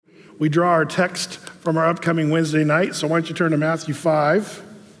we draw our text from our upcoming Wednesday night. So why don't you turn to Matthew 5.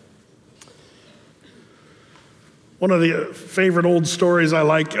 One of the favorite old stories I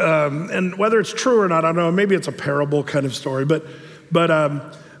like, and whether it's true or not, I don't know, maybe it's a parable kind of story, but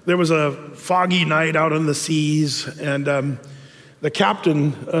there was a foggy night out on the seas, and the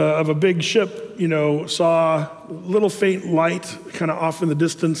captain of a big ship, saw a little faint light kind of off in the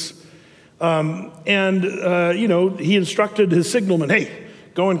distance, and he instructed his signalman, hey,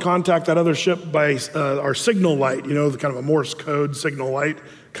 go and contact that other ship by our signal light, the kind of a Morse code signal light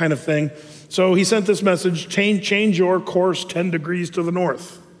kind of thing. So he sent this message, change your course 10 degrees to the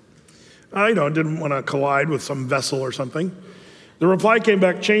north. Didn't want to collide with some vessel or something. The reply came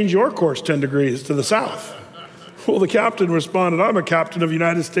back, change your course 10 degrees to the south. Well, the captain responded, I'm a captain of the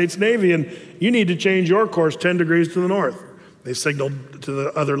United States Navy, and you need to change your course 10 degrees to the north. They signaled to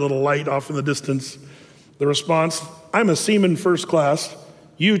the other little light off in the distance. The response, I'm a seaman first class.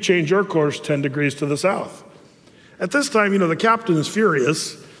 You change your course 10 degrees to the south. At this time, the captain is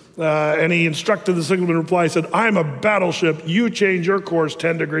furious. And he instructed the signalman in reply, said, I'm a battleship, you change your course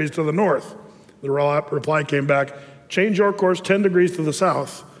 10 degrees to the north. The reply came back, change your course 10 degrees to the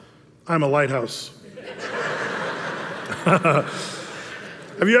south. I'm a lighthouse. Have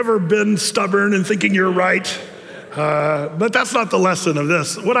you ever been stubborn and thinking you're right? But that's not the lesson of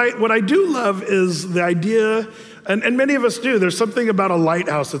this. What I do love is the idea, and many of us do, there's something about a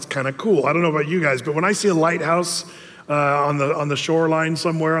lighthouse that's kind of cool. I don't know about you guys, but when I see a lighthouse on the shoreline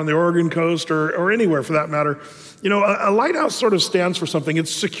somewhere on the Oregon coast or anywhere for that matter, a lighthouse sort of stands for something.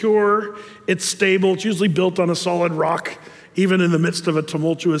 It's secure, it's stable, it's usually built on a solid rock, even in the midst of a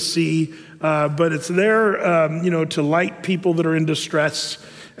tumultuous sea, but it's there, to light people that are in distress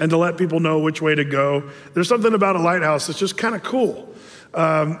and to let people know which way to go. There's something about a lighthouse that's just kind of cool.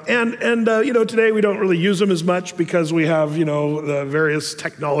 Today we don't really use them as much because we have, the various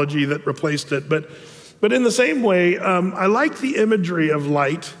technology that replaced it, But in the same way, I like the imagery of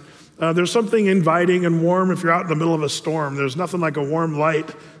light. There's something inviting and warm if you're out in the middle of a storm. There's nothing like a warm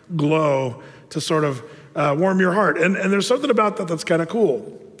light glow to sort of warm your heart. And there's something about that that's kind of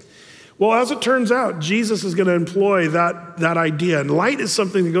cool. Well, as it turns out, Jesus is going to employ that idea. And light is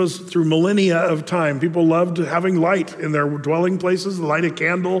something that goes through millennia of time. People loved having light in their dwelling places, light a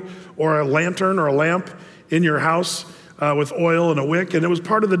candle or a lantern or a lamp in your house. With oil and a wick, and it was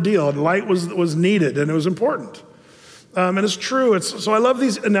part of the deal. And light was needed, and it was important. And it's true. So I love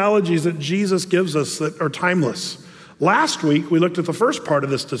these analogies that Jesus gives us that are timeless. Last week, we looked at the first part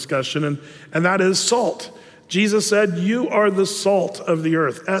of this discussion, and that is salt. Jesus said, you are the salt of the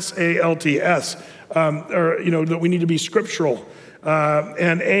earth, S-A-L-T-S, that we need to be scriptural.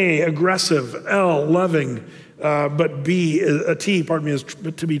 And A, aggressive, L, loving, but B, T, is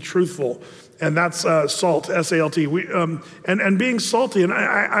to be truthful. And that's salt, S-A-L-T. And being salty, and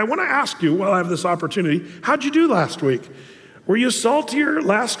I want to ask you while I have this opportunity, how'd you do last week? Were you saltier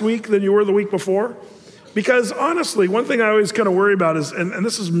last week than you were the week before? Because honestly, one thing I always kind of worry about is, and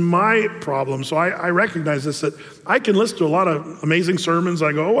this is my problem, so I recognize this, that I can listen to a lot of amazing sermons.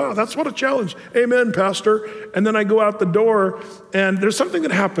 I go, oh, wow, that's what a challenge. Amen, Pastor. And then I go out the door, and there's something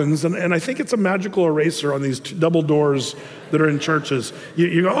that happens, and I think it's a magical eraser on these double doors that are in churches.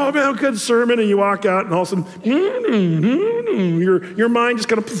 You go, oh, man, good sermon, and you walk out, and all of a sudden, your mind just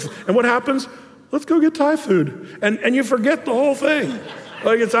kind of, and what happens? Let's go get Thai food. And you forget the whole thing.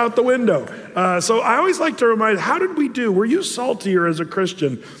 Like it's out the window. So I always like to remind, how did we do? Were you saltier as a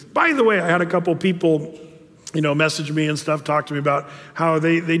Christian? By the way, I had a couple people, message me and stuff, talk to me about how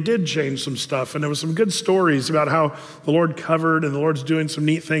they did change some stuff. And there was some good stories about how the Lord covered and the Lord's doing some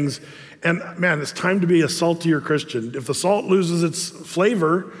neat things. And man, it's time to be a saltier Christian. If the salt loses its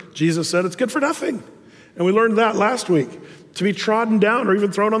flavor, Jesus said it's good for nothing. And we learned that last week. To be trodden down or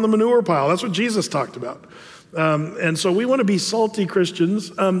even thrown on the manure pile. That's what Jesus talked about. And so we want to be salty Christians,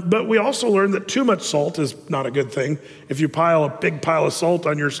 but we also learned that too much salt is not a good thing. If you pile a big pile of salt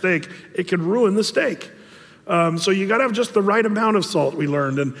on your steak, it can ruin the steak. So you got to have just the right amount of salt, we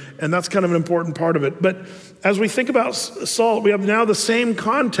learned, and that's kind of an important part of it. But as we think about salt, we have now the same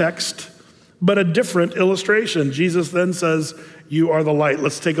context, but a different illustration. Jesus then says, you are the light.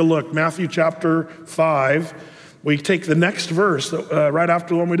 Let's take a look. Matthew chapter 5. We take the next verse right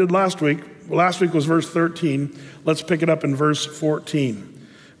after the one we did last week. Last week was verse 13. Let's pick it up in verse 14.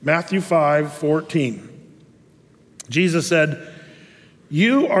 Matthew 5:14. Jesus said,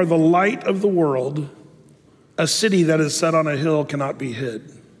 you are the light of the world. A city that is set on a hill cannot be hid.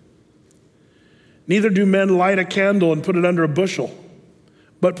 Neither do men light a candle and put it under a bushel,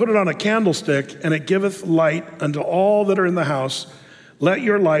 but put it on a candlestick, and it giveth light unto all that are in the house. Let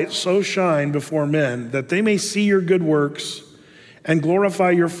your light so shine before men that they may see your good works and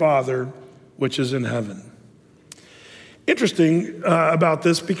glorify your Father which is in heaven. Interesting about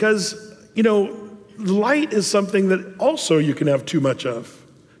this because, light is something that also you can have too much of.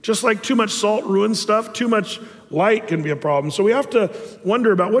 Just like too much salt ruins stuff, too much light can be a problem. So we have to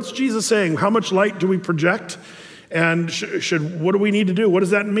wonder about what's Jesus saying? How much light do we project? And what do we need to do? What does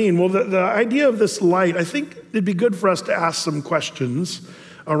that mean? Well, the idea of this light, I think it'd be good for us to ask some questions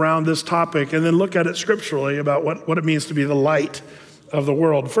around this topic and then look at it scripturally about what it means to be the light of the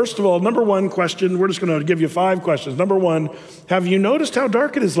world. First of all, number one question, we're just going to give you 5 questions. Number one, have you noticed how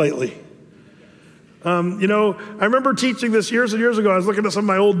dark it is lately? I remember teaching this years and years ago. I was looking at some of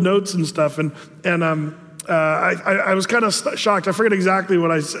my old notes and stuff, and I was kind of shocked. I forget exactly what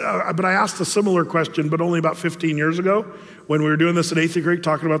I said, but I asked a similar question, but only about 15 years ago when we were doing this at Athey Creek,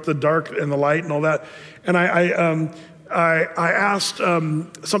 talking about the dark and the light and all that. And I asked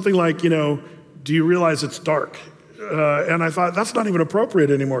something like, do you realize it's dark? And I thought, that's not even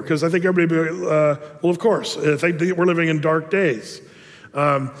appropriate anymore, because I think everybody would be, well, of course, we're living in dark days.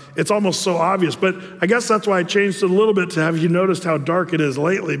 It's almost so obvious, but I guess that's why I changed it a little bit to have you noticed how dark it is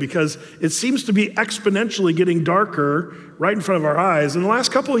lately, because it seems to be exponentially getting darker right in front of our eyes in the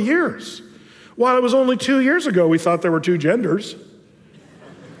last couple of years. While it was only 2 years ago, we thought there were 2 genders.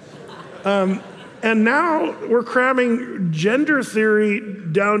 And now we're cramming gender theory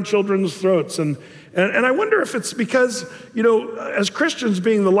down children's throats. And I wonder if it's because, as Christians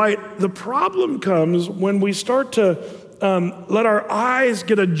being the light, the problem comes when we start to let our eyes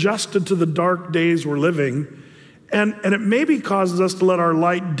get adjusted to the dark days we're living, and it maybe causes us to let our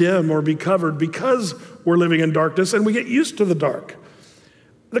light dim or be covered because we're living in darkness and we get used to the dark.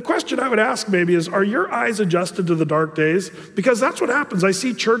 The question I would ask maybe is, are your eyes adjusted to the dark days? Because that's what happens. I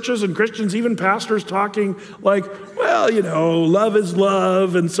see churches and Christians, even pastors, talking like, well, love is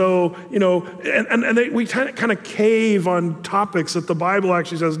love. And so, we kind of cave on topics that the Bible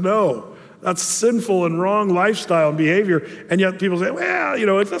actually says, no, that's sinful and wrong lifestyle and behavior. And yet people say,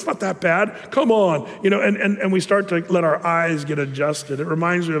 well, that's not that bad. Come on. And we start to let our eyes get adjusted. It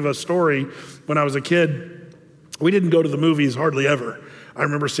reminds me of a story when I was a kid. We didn't go to the movies hardly ever. I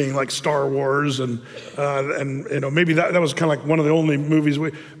remember seeing like Star Wars and maybe that was kind of like one of the only movies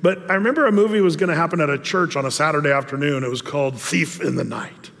but I remember a movie was going to happen at a church on a Saturday afternoon. It was called Thief in the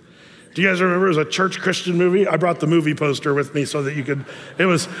Night. Do you guys remember? It was a church Christian movie. I brought the movie poster with me so that you could,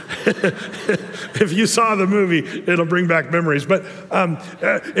 if you saw the movie, it'll bring back memories. But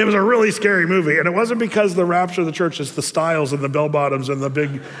it was a really scary movie. And it wasn't because the rapture of the church, it's the styles and the bell bottoms and the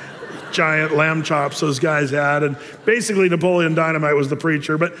big giant lamb chops those guys had. And basically Napoleon Dynamite was the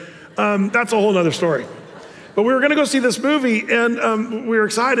preacher, but that's a whole other story. But we were gonna go see this movie and we were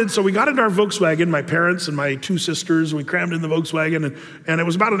excited. So we got in our Volkswagen, my parents and my 2 sisters, we crammed in the Volkswagen and it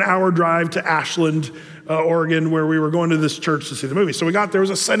was about an hour drive to Ashland, Oregon, where we were going to this church to see the movie. So there was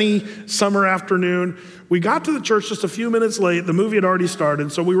a sunny summer afternoon. We got to the church just a few minutes late. The movie had already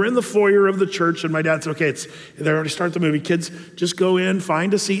started. So we were in the foyer of the church and my dad said, okay, they already started the movie. Kids, just go in,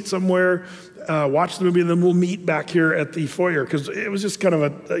 find a seat somewhere, watch the movie, and then we'll meet back here at the foyer. Because it was just kind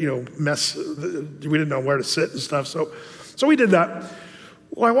of a mess. We didn't know where to sit and stuff. So we did that.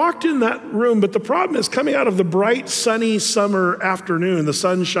 Well, I walked in that room, but the problem is coming out of the bright, sunny summer afternoon, the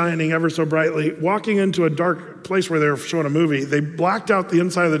sun shining ever so brightly, walking into a dark place where they were showing a movie. They blacked out the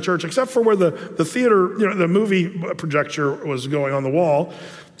inside of the church, except for where the theater, the movie projector was going on the wall.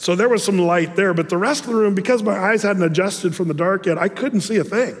 So there was some light there, but the rest of the room, because my eyes hadn't adjusted from the dark yet, I couldn't see a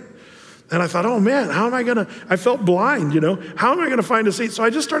thing. And I thought, oh man, I felt blind, how am I gonna find a seat? So I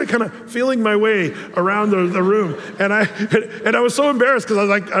just started kind of feeling my way around the room. And I was so embarrassed because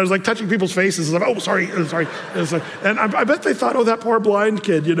I was like touching people's faces. I was like, oh, sorry. And I bet they thought, oh, that poor blind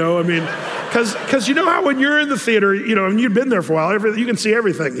kid, because you know how when you're in the theater, and you've been there for a while, you can see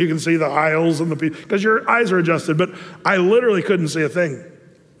everything. You can see the aisles and because your eyes are adjusted, but I literally couldn't see a thing.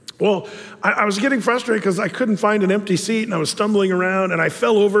 Well, I was getting frustrated because I couldn't find an empty seat and I was stumbling around and I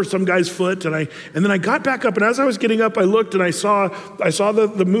fell over some guy's foot and then I got back up and as I was getting up, I looked and I saw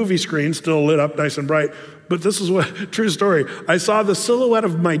the movie screen still lit up nice and bright. But this is true story. I saw the silhouette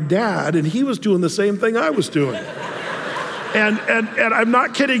of my dad and he was doing the same thing I was doing. And I'm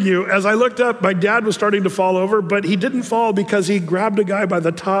not kidding you, as I looked up, my dad was starting to fall over, but he didn't fall because he grabbed a guy by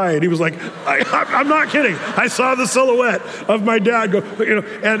the tie and he was like, I'm not kidding. I saw the silhouette of my dad go,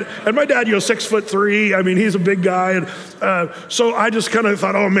 and my dad, 6'3". I mean, he's a big guy. And so I just kind of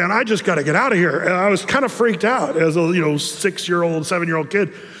thought, oh man, I just got to get out of here. And I was kind of freaked out as a 6-year-old, 7-year-old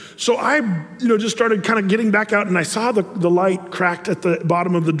kid. So I, just started kind of getting back out and I saw the light cracked at the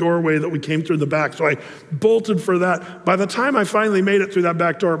bottom of the doorway that we came through in the back. So I bolted for that. By the time I finally made it through that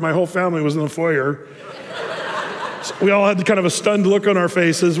back door, my whole family was in the foyer. So we all had kind of a stunned look on our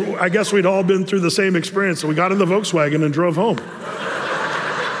faces. I guess we'd all been through the same experience. So we got in the Volkswagen and drove home.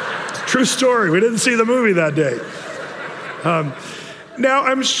 True story. We didn't see the movie that day. Now,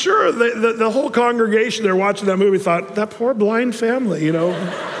 I'm sure the whole congregation there watching that movie thought, that poor blind family, you know.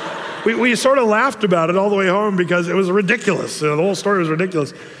 We sort of laughed about it all the way home because it was ridiculous. You know, the whole story was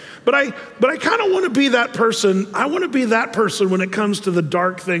ridiculous. But I kind of want to be that person. I want to be that person when it comes to the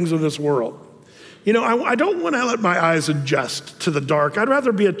dark things of this world. You know, I don't want to let my eyes adjust to the dark. I'd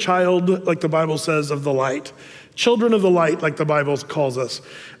rather be a child, like the Bible says, of the light. Children of the light, like the Bible calls us.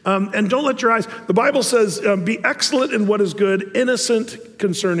 And don't let your eyes, the Bible says, be excellent in what is good, innocent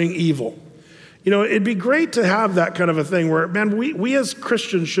concerning evil. You know, it'd be great to have that kind of a thing where, man, we as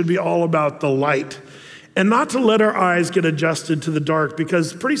Christians should be all about the light. And not to let our eyes get adjusted to the dark,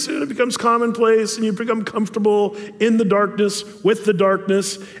 because pretty soon it becomes commonplace and you become comfortable in the darkness, with the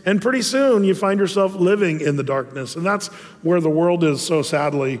darkness, and pretty soon you find yourself living in the darkness. And that's where the world is so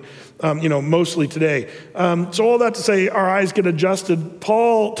sadly, mostly today. So all that to say, our eyes get adjusted.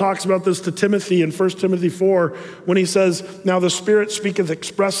 Paul talks about this to Timothy in 1 Timothy 4 when he says, now the Spirit speaketh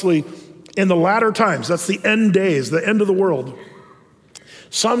expressly in the latter times, that's the end days, the end of the world.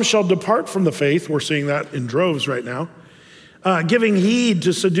 Some shall depart from the faith, we're seeing that in droves right now, giving heed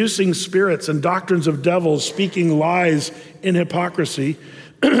to seducing spirits and doctrines of devils, speaking lies in hypocrisy.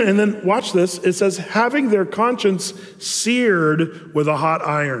 And then watch this, it says, having their conscience seared with a hot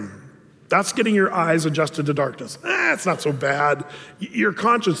iron. That's getting your eyes adjusted to darkness. It's not so bad. Your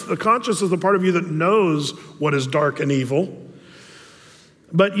conscience, the conscience is the part of you that knows what is dark and evil.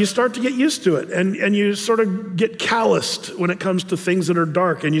 But you start to get used to it, and you sort of get calloused when it comes to things that are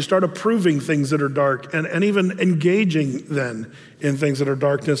dark, and you start approving things that are dark, and even engaging then in things that are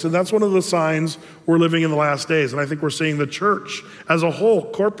darkness. And that's one of the signs we're living in the last days. And I think we're seeing the church as a whole,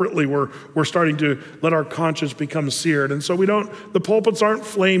 corporately, we're starting to let our conscience become seared. And so the pulpits aren't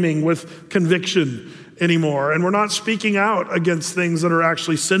flaming with conviction anymore. And we're not speaking out against things that are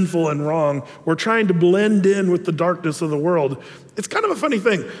actually sinful and wrong. We're trying to blend in with the darkness of the world. It's kind of a funny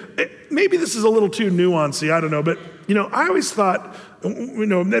thing. Maybe this is a little too nuancy, I don't know. But, I always thought,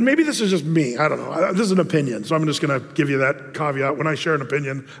 and maybe this is just me, I don't know. This is an opinion, so I'm just going to give you that caveat. When I share an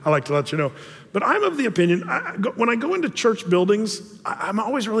opinion, I like to let you know. But I'm of the opinion, when I go into church buildings, I'm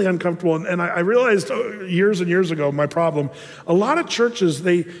always really uncomfortable. And I realized years and years ago, my problem, a lot of churches,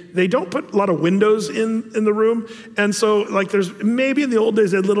 they don't put a lot of windows in the room. And so like there's, maybe in the old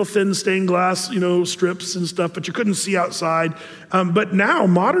days, they had little thin stained glass, strips and stuff, but you couldn't see outside. But now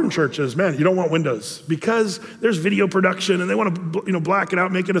modern churches, man, you don't want windows because there's video production and they want to, black it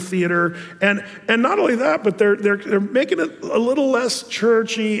out, make it a theater. And not only that, but they're making it a little less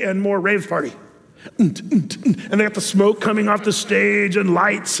churchy and more rave party. And they got the smoke coming off the stage and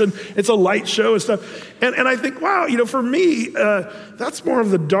lights, and it's a light show and stuff. And I think, wow, for me, that's more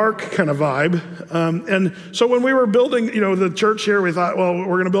of the dark kind of vibe. And so when we were building, the church here, we thought, well, we're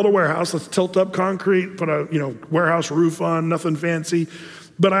going to build a warehouse. Let's tilt up concrete, put a, warehouse roof on, nothing fancy.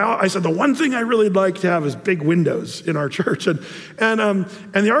 But I said, the one thing I really like to have is big windows in our church. And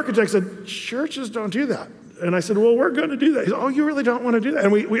the architect said, churches don't do that. And I said, well, we're going to do that. He said, oh, you really don't want to do that?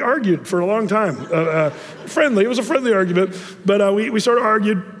 And we argued for a long time. Friendly. It was a friendly argument. But we sort of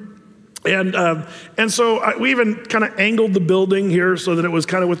argued. And so we even kind of angled the building here so that it was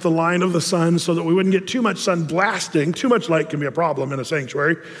kind of with the line of the sun so that we wouldn't get too much sun blasting. Too much light can be a problem in a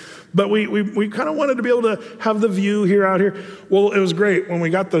sanctuary. But we kind of wanted to be able to have the view here out here. Well, it was great. When we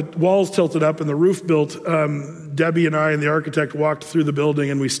got the walls tilted up and the roof built, Debbie and I and the architect walked through the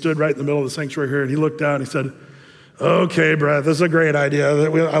building and we stood right in the middle of the sanctuary here, and he looked down and he said, okay, Brett, this is a great idea.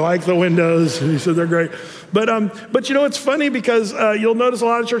 I like the windows. He said they're great. But it's funny because you'll notice a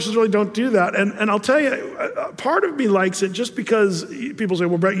lot of churches really don't do that. And I'll tell you, part of me likes it just because people say,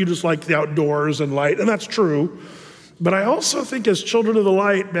 well, Brett, you just like the outdoors and light. And that's true. But I also think as children of the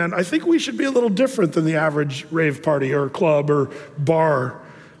light, man, I think we should be a little different than the average rave party or club or bar.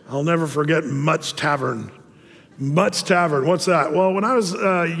 I'll never forget Mutt's Tavern. Mutt's Tavern, what's that? Well, when I was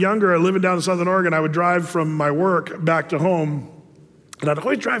younger, living down in Southern Oregon, I would drive from my work back to home, and I'd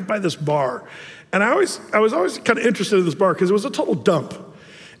always drive by this bar. And I was always kind of interested in this bar because it was a total dump.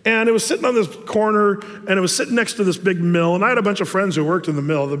 And it was sitting on this corner, and it was sitting next to this big mill. And I had a bunch of friends who worked in the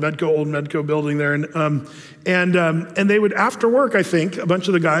mill, the old Medco building there. And they would, after work, I think, a bunch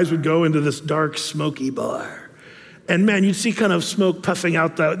of the guys would go into this dark, smoky bar. And man, you'd see kind of smoke puffing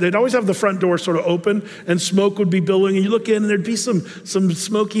out. They'd always have the front door sort of open, and smoke would be billowing. And you look in, and there'd be some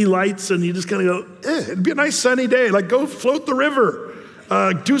smoky lights, and you just kind of go, it'd be a nice sunny day. Like, go float the river.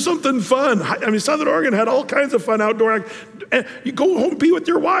 Do something fun. I mean, Southern Oregon had all kinds of fun outdoor. You go home, be with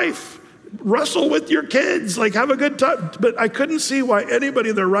your wife. wrestle with your kids, like have a good time. But I couldn't see why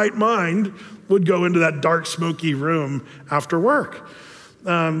anybody in their right mind would go into that dark, smoky room after work.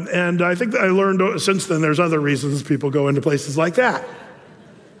 And I think that I learned since then there's other reasons people go into places like that.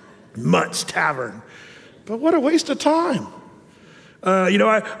 Mutt's Tavern. But what a waste of time.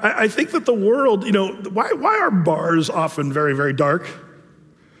 I think that the world, why are bars often very, very dark?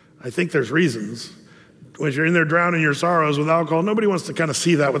 I think there's reasons. When you're in there drowning your sorrows with alcohol, nobody wants to kind of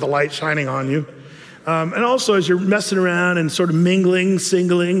see that with the light shining on you. And also as you're messing around and sort of mingling,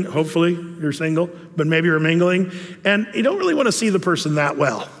 singling, hopefully you're single, but maybe you're mingling, and you don't really want to see the person that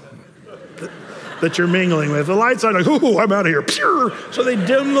well that you're mingling with. The lights are like, ooh, I'm out of here. Pure. So they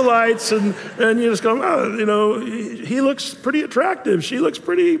dim the lights and you just go, oh, he looks pretty attractive. She looks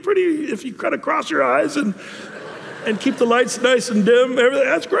pretty, if you kind of cross your eyes and keep the lights nice and dim, everything,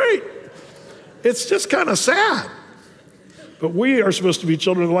 that's great. It's just kind of sad. But we are supposed to be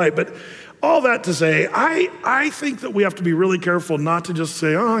children of the light. But all that to say, I think that we have to be really careful not to just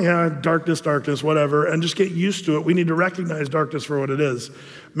say, oh yeah, darkness, whatever, and just get used to it. We need to recognize darkness for what it is.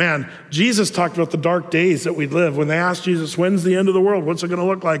 Man, Jesus talked about the dark days that we'd live. When they asked Jesus, when's the end of the world? What's it going to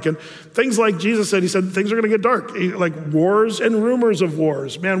look like? And things like Jesus said, he said, things are going to get dark, like wars and rumors of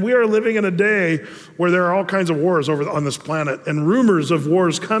wars. Man, we are living in a day where there are all kinds of wars on this planet and rumors of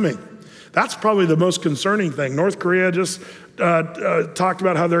wars coming. That's probably the most concerning thing. North Korea just talked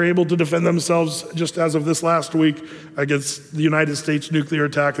about how they're able to defend themselves just as of this last week against the United States nuclear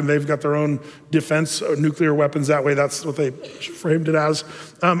attack, and they've got their own defense nuclear weapons that way. That's what they framed it as.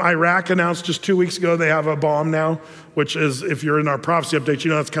 Iraq announced just 2 weeks ago they have a bomb now, which is, if you're in our prophecy update,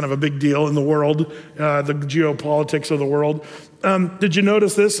 that's kind of a big deal in the world, the geopolitics of the world. Did you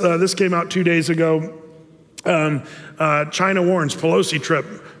notice this? This came out 2 days ago. China warns Pelosi trip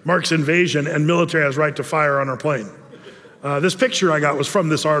marks invasion and military has right to fire on our plane. This picture I got was from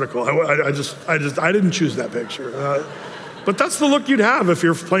this article. I didn't choose that picture. But that's the look you'd have if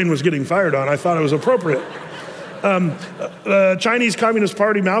your plane was getting fired on. I thought it was appropriate. The Chinese Communist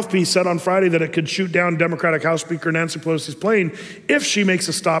Party mouthpiece said on Friday that it could shoot down Democratic House Speaker Nancy Pelosi's plane if she makes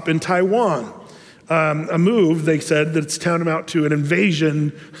a stop in Taiwan. A move, they said, that's tantamount to an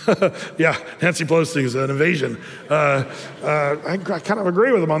invasion. Yeah, Nancy Pelosi is an invasion. I kind of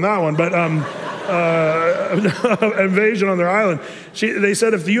agree with them on that one, but invasion on their island. They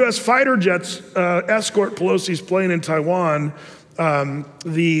said if the U.S. fighter jets escort Pelosi's plane in Taiwan,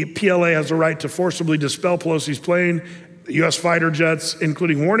 the PLA has a right to forcibly dispel Pelosi's plane. U.S. fighter jets,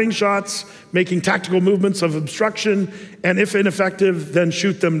 including warning shots, making tactical movements of obstruction, and if ineffective, then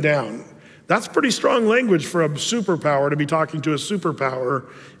shoot them down. That's pretty strong language for a superpower to be talking to a superpower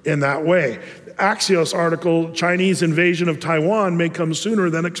in that way. Axios article, Chinese invasion of Taiwan may come sooner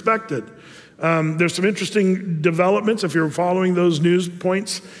than expected. There's some interesting developments if you're following those news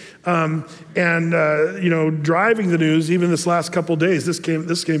points. Driving the news, even this last couple of days, this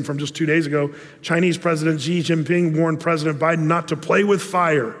came from just 2 days ago. Chinese President Xi Jinping warned President Biden not to play with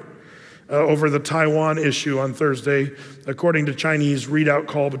fire over the Taiwan issue on Thursday, according to Chinese readout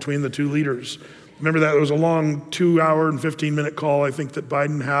call between the two leaders. Remember that it was a long 2 hour and 15-minute call, I think, that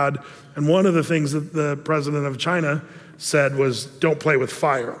Biden had. And one of the things that the president of China said was, don't play with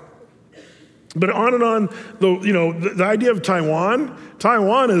fire. But on and on, the idea of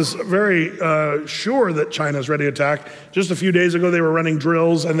Taiwan is very sure that China is ready to attack. Just a few days ago, they were running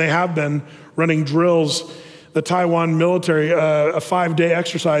drills, and they have been running drills, the Taiwan military, a 5-day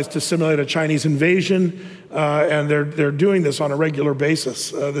exercise to simulate a Chinese invasion, and they're doing this on a regular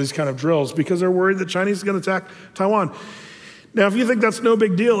basis, these kind of drills, because they're worried that Chinese is going to attack Taiwan. Now, if you think that's no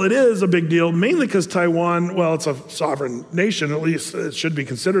big deal, it is a big deal, mainly because Taiwan, well, it's a sovereign nation, at least it should be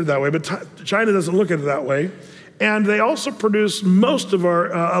considered that way, but China doesn't look at it that way. And they also produce most of our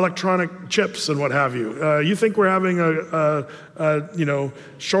electronic chips and what have you. You think we're having a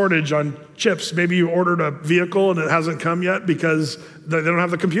shortage on chips. Maybe you ordered a vehicle and it hasn't come yet because they don't have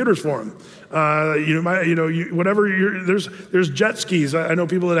the computers for them. There's jet skis. I know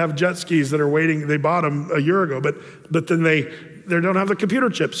people that have jet skis that are waiting. They bought them a year ago, but then they don't have the computer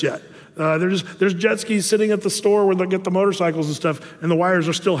chips yet. There's jet skis sitting at the store where they'll get the motorcycles and stuff, and the wires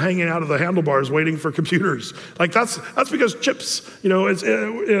are still hanging out of the handlebars waiting for computers. Like that's because chips,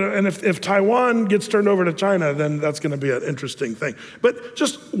 and if Taiwan gets turned over to China, then that's going to be an interesting thing. But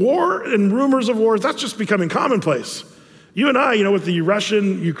just war and rumors of wars, that's just becoming commonplace. You and I, with the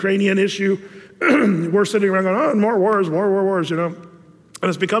Russian-Ukrainian issue, we're sitting around going, oh, more wars, and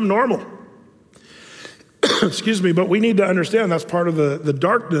it's become normal. Excuse me, but we need to understand that's part of the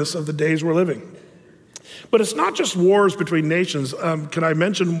darkness of the days we're living. But it's not just wars between nations. Can I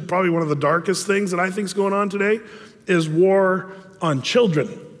mention probably one of the darkest things that I think is going on today is war on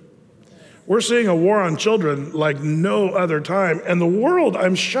children. We're seeing a war on children like no other time. And the world,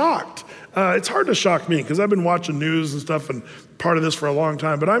 I'm shocked. It's hard to shock me because I've been watching news and stuff and part of this for a long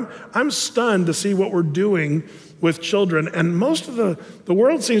time. But I'm stunned to see what we're doing with children. And most of the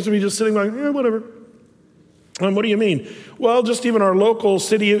world seems to be just sitting like, whatever. What do you mean? Well, just even our local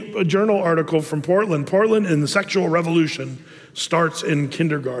City Journal article from Portland. Portland in the sexual revolution starts in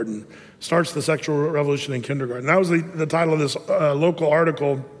kindergarten. Starts the sexual revolution in kindergarten. That was the title of this local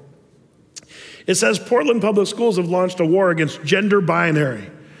article. It says Portland Public Schools have launched a war against gender binary.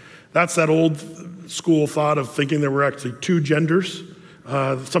 That's that old school thought of thinking there were actually two genders,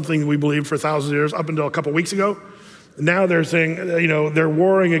 something we believed for thousands of years up until a couple weeks ago. Now they're saying, they're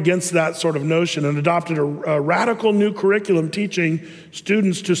warring against that sort of notion and adopted a radical new curriculum teaching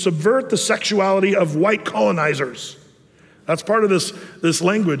students to subvert the sexuality of white colonizers. That's part of this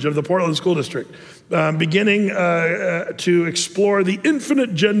language of the Portland School District, beginning to explore the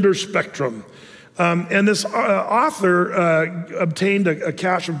infinite gender spectrum. And this author obtained a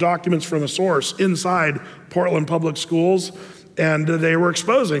cache of documents from a source inside Portland Public Schools, and they were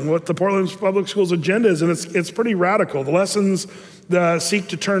exposing what the Portland Public Schools agenda is, and it's pretty radical. The lessons seek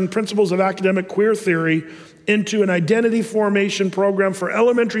to turn principles of academic queer theory into an identity formation program for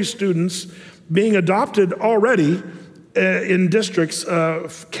elementary students being adopted already in districts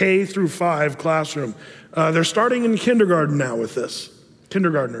K through 5 classroom. They're starting in kindergarten now with this,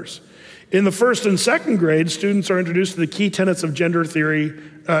 kindergartners. In the first and second grade, students are introduced to the key tenets of gender theory,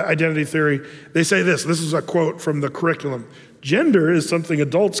 identity theory. They say this is a quote from the curriculum. Gender is something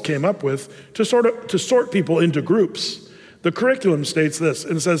adults came up with to sort people into groups. The curriculum states this,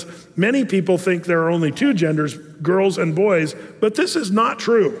 and it says, many people think there are only two genders, girls and boys, but this is not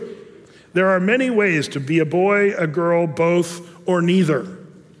true. There are many ways to be a boy, a girl, both, or neither.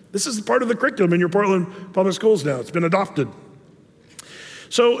 This is part of the curriculum in your Portland Public Schools now. It's been adopted.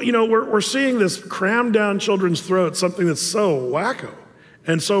 So, we're seeing this crammed down children's throats, something that's so wacko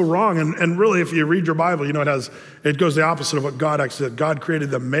and so wrong. And really, if you read your Bible, it goes the opposite of what God actually said. God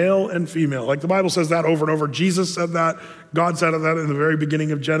created the male and female. Like the Bible says that over and over. Jesus said that. God said that in the very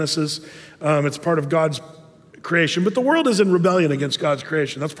beginning of Genesis. It's part of God's creation. But the world is in rebellion against God's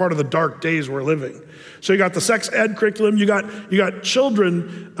creation. That's part of the dark days we're living. So you got the sex ed curriculum. You got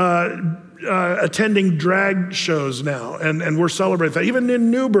children attending drag shows now, and we're celebrating that. Even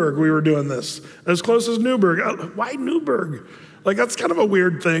in Newburgh, we were doing this, as close as Newburgh. Why Newburgh? Like, that's kind of a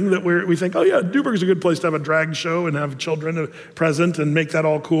weird thing that we think, oh yeah, Newburgh's a good place to have a drag show and have children present and make that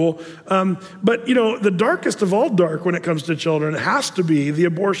all cool. But the darkest of all dark when it comes to children has to be the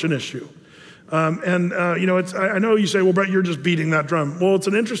abortion issue. I know you say, well, Brett, you're just beating that drum. Well, it's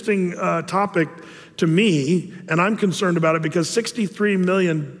an interesting topic to me, and I'm concerned about it because 63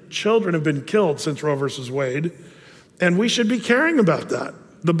 million children have been killed since Roe versus Wade, and we should be caring about that.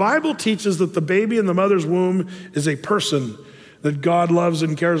 The Bible teaches that the baby in the mother's womb is a person that God loves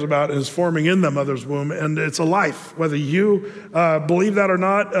and cares about and is forming in the mother's womb, and it's a life. Whether you believe that or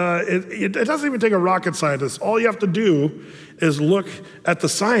not, it doesn't even take a rocket scientist. All you have to do is look at the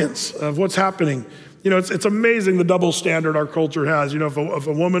science of what's happening. It's amazing the double standard our culture has. If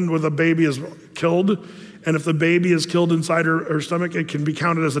a woman with a baby is killed, and if the baby is killed inside her stomach, it can be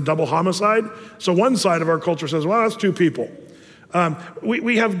counted as a double homicide. So one side of our culture says, well, that's two people.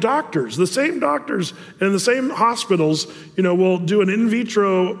 We have doctors, the same doctors in the same hospitals, will do an in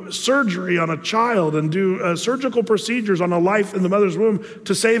vitro surgery on a child and do surgical procedures on a life in the mother's womb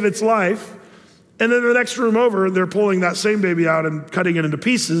to save its life. And then the next room over, they're pulling that same baby out and cutting it into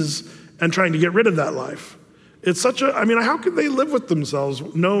pieces and trying to get rid of that life. It's how can they live with themselves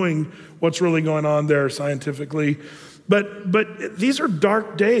knowing what's really going on there scientifically? But these are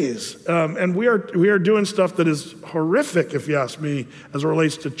dark days, and we are doing stuff that is horrific, if you ask me, as it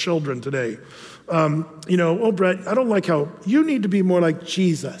relates to children today. Oh, Brett, I don't like how you need to be more like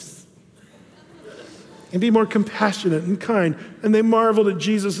Jesus and be more compassionate and kind. And they marveled at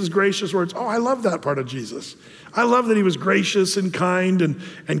Jesus' gracious words. Oh, I love that part of Jesus. I love that he was gracious and kind,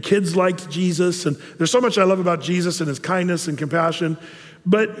 and kids liked Jesus. And there's so much I love about Jesus and his kindness and compassion.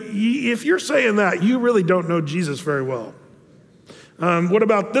 But if you're saying that, you really don't know Jesus very well. What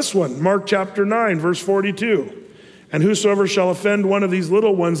about this one? Mark chapter 9, verse 42. And whosoever shall offend one of these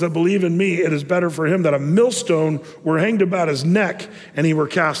little ones that believe in me, it is better for him that a millstone were hanged about his neck and he were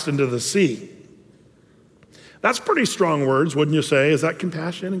cast into the sea. That's pretty strong words, wouldn't you say? Is that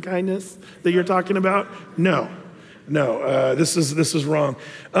compassion and kindness that you're talking about? No, this is wrong.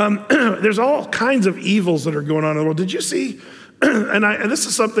 There's all kinds of evils that are going on in the world. Did you see? And this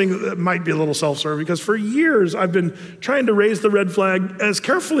is something that might be a little self-serving, because for years I've been trying to raise the red flag as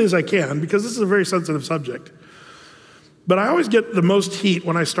carefully as I can, because this is a very sensitive subject. But I always get the most heat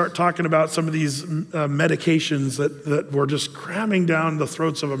when I start talking about some of these medications that we're just cramming down the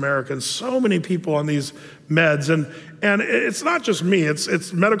throats of Americans. So many people on these meds. And it's not just me,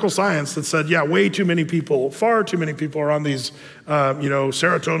 it's medical science that said, yeah, way too many people, far too many people are on these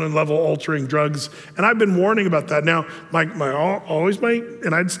serotonin level altering drugs. And I've been warning about that. Now,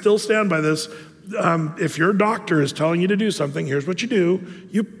 and I'd still stand by this, if your doctor is telling you to do something, here's what you do.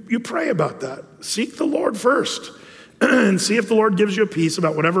 You pray about that. Seek the Lord first. And see if the Lord gives you a peace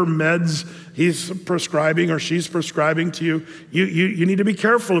about whatever meds he's prescribing or she's prescribing to you. You need to be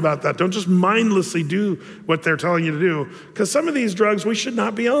careful about that. Don't just mindlessly do what they're telling you to do, because some of these drugs we should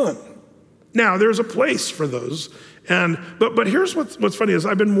not be on. Now, there's a place for those. But here's what's funny is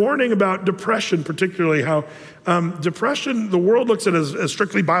I've been warning about depression, particularly how depression, the world looks at it as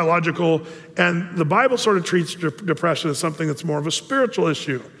strictly biological, and the Bible sort of treats depression as something that's more of a spiritual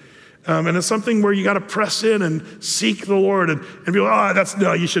issue. And it's something where you got to press in and seek the Lord and be like,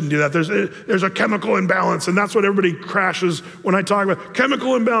 no, you shouldn't do that. There's a chemical imbalance, and that's what everybody crashes when I talk about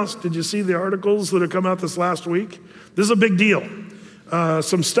chemical imbalance. Did you see the articles that have come out this last week? This is a big deal.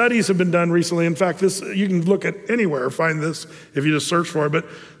 Some studies have been done recently. In fact, this you can look at anywhere, find this if you just search for it. But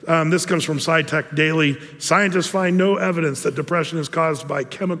this comes from SciTech Daily. Scientists find no evidence that depression is caused by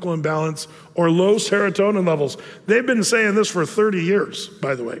chemical imbalance or low serotonin levels. They've been saying this for 30 years,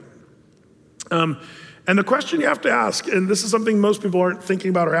 by the way. And the question you have to ask, and this is something most people aren't thinking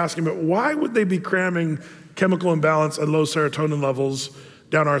about or asking, but why would they be cramming chemical imbalance and low serotonin levels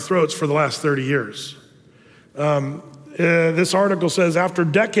down our throats for the last 30 years? This article says, after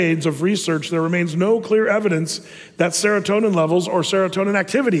decades of research, there remains no clear evidence that serotonin levels or serotonin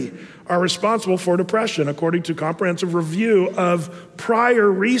activity are responsible for depression, according to a comprehensive review of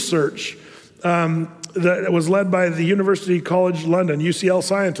prior research that was led by the University College London, UCL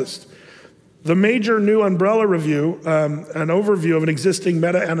scientists. The major new umbrella review, an overview of an existing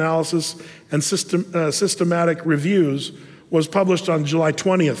meta-analysis and systematic reviews, was published on July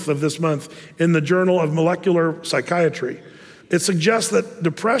 20th of this month in the Journal of Molecular Psychiatry. It suggests that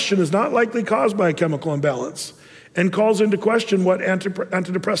depression is not likely caused by a chemical imbalance and calls into question what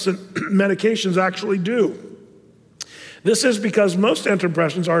antidepressant medications actually do. This is because most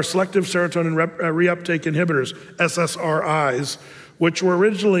antidepressants are selective serotonin reuptake inhibitors, SSRIs, which were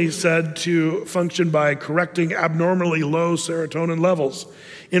originally said to function by correcting abnormally low serotonin levels.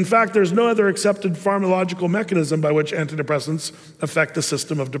 In fact, there's no other accepted pharmacological mechanism by which antidepressants affect the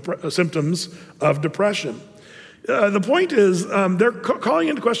symptoms of depression. The point is, they're calling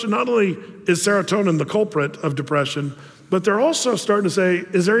into question not only is serotonin the culprit of depression, but they're also starting to say,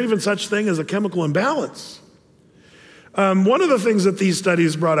 is there even such thing as a chemical imbalance? One of the things that these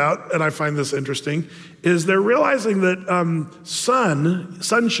studies brought out, and I find this interesting, is they're realizing that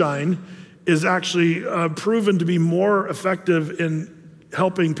sunshine is actually proven to be more effective in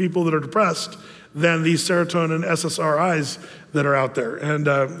helping people that are depressed than these serotonin SSRIs that are out there. And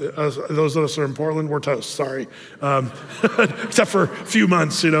those of us who are in Portland, we're toast, sorry. Except for a few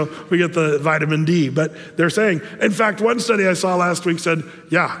months, we get the vitamin D. But they're saying, in fact, one study I saw last week said,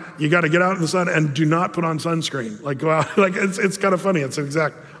 yeah, you got to get out in the sun and do not put on sunscreen. Like, go out, it's kind of funny. It's the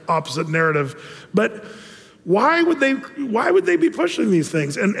exact opposite narrative. But why would they be pushing these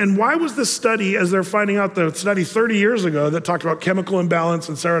things? And why was this study, as they're finding out the study 30 years ago that talked about chemical imbalance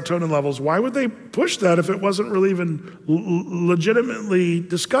and serotonin levels, why would they push that if it wasn't really even legitimately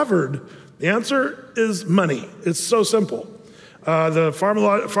discovered? The answer is money. It's so simple. The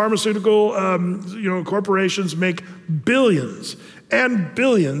pharmaceutical corporations make billions and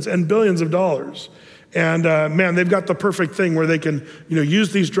billions and billions of dollars. And man, they've got the perfect thing where they can,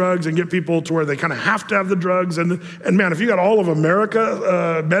 use these drugs and get people to where they kind of have to have the drugs. And man, if you got all of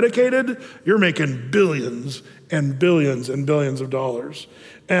America medicated, you're making billions and billions and billions of dollars.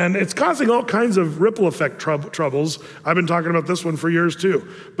 And it's causing all kinds of ripple effect troubles. I've been talking about this one for years too.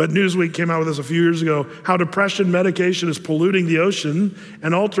 But Newsweek came out with this a few years ago, how depression medication is polluting the ocean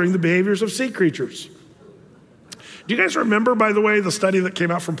and altering the behaviors of sea creatures. Do you guys remember, by the way, the study that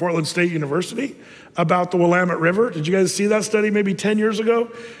came out from Portland State University about the Willamette River? Did you guys see that study maybe 10 years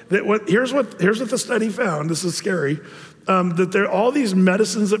ago? Here's what the study found. This is scary. That there all these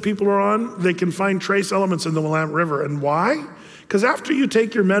medicines that people are on, they can find trace elements in the Willamette River. And why? Because after you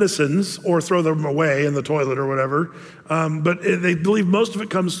take your medicines or throw them away in the toilet or whatever, but they believe most of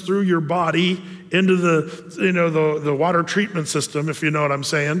it comes through your body into the water treatment system, if you know what I'm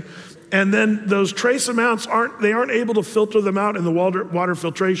saying. And then those trace amounts aren't able to filter them out in the water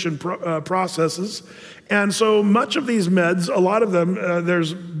filtration processes. And so much of these meds, a lot of them,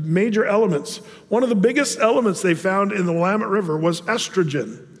 there's major elements. One of the biggest elements they found in the Willamette River was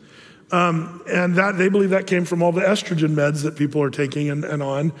estrogen. And that they believe that came from all the estrogen meds that people are taking and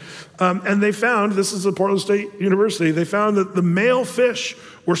on. And they found, this is at Portland State University, they found that the male fish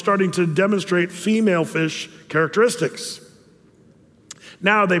were starting to demonstrate female fish characteristics.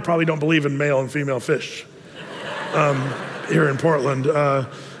 Now they probably don't believe in male and female fish here in Portland.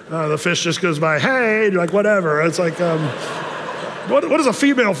 The fish just goes by, hey, you're like, whatever. It's like, what does a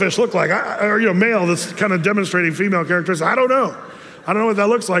female fish look like? Or male that's kind of demonstrating female characteristics. I don't know. I don't know what that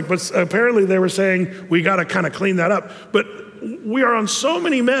looks like, but apparently they were saying we got to kind of clean that up. But we are on so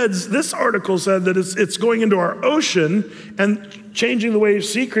many meds. This article said that it's going into our ocean and changing the way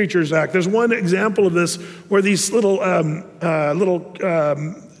sea creatures act. There's one example of this where these little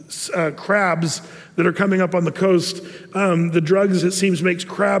crabs that are coming up on the coast, the drugs, it seems, makes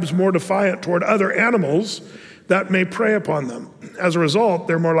crabs more defiant toward other animals that may prey upon them. As a result,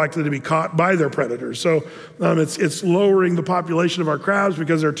 they're more likely to be caught by their predators. So it's lowering the population of our crabs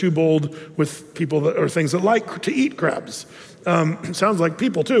because they're too bold with people or things that like to eat crabs. Sounds like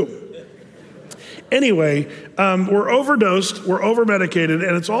people too. Anyway, we're overdosed, we're over-medicated,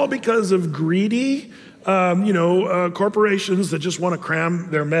 and it's all because of greedy corporations that just want to cram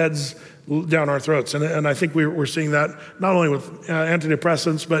their meds down our throats. And I think we're seeing that not only with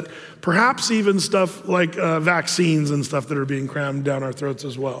antidepressants, but perhaps even stuff like vaccines and stuff that are being crammed down our throats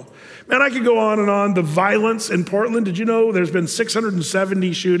as well. Man, I could go on and on. The violence in Portland, did you know there's been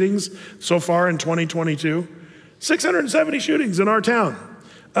 670 shootings so far in 2022? 670 shootings in our town.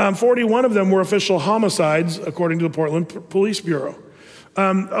 41 of them were official homicides, according to the Portland Police Bureau.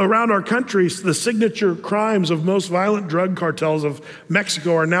 Around our country, the signature crimes of most violent drug cartels of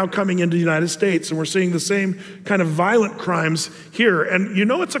Mexico are now coming into the United States, and we're seeing the same kind of violent crimes here. And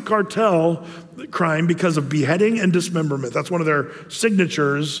it's a cartel crime because of beheading and dismemberment. That's one of their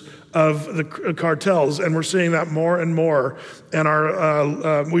signatures of the cartels, and we're seeing that more and more.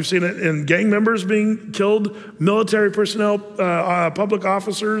 And we've seen it in gang members being killed, military personnel, public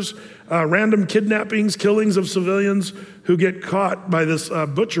officers, random kidnappings, killings of civilians who get caught by this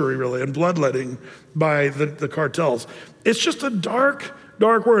butchery, really, and bloodletting by the cartels. It's just a dark,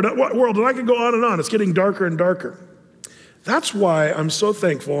 dark world, and I could go on and on. It's getting darker and darker. That's why I'm so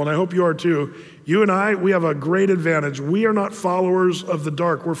thankful, and I hope you are too. You and I, we have a great advantage. We are not followers of the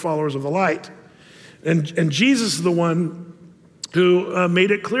dark, we're followers of the light. And Jesus is the one who made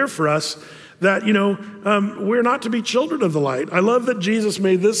it clear for us that, we're not to be children of the light. I love that Jesus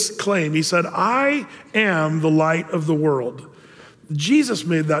made this claim. He said, I am the light of the world. Jesus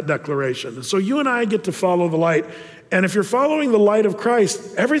made that declaration. So you and I get to follow the light. And if you're following the light of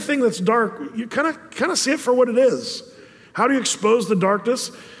Christ, everything that's dark, you kind of see it for what it is. How do you expose the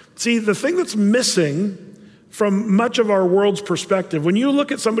darkness? See, the thing that's missing from much of our world's perspective, when you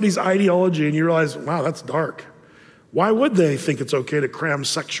look at somebody's ideology and you realize, wow, that's dark. Why would they think it's okay to cram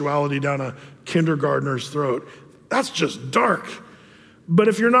sexuality down a kindergartner's throat? That's just dark. But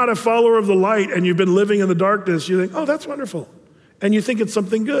if you're not a follower of the light and you've been living in the darkness, you think, oh, that's wonderful. And you think it's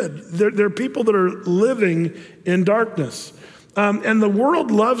something good. There are people that are living in darkness. And the world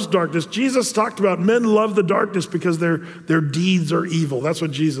loves darkness. Jesus talked about men love the darkness because their deeds are evil. That's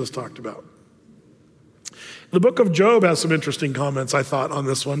what Jesus talked about. The book of Job has some interesting comments, I thought, on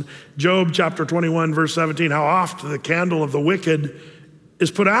this one. Job chapter 21, verse 17, how oft the candle of the wicked is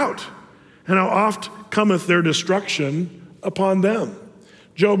put out, and how oft cometh their destruction upon them.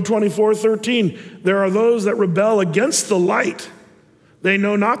 Job 24:13, there are those that rebel against the light. They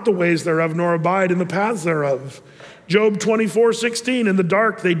know not the ways thereof, nor abide in the paths thereof. Job 24:16, in the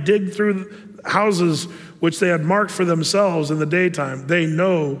dark they dig through houses which they had marked for themselves in the daytime. They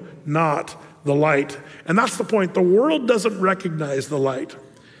know not the light. And that's the point. The world doesn't recognize the light.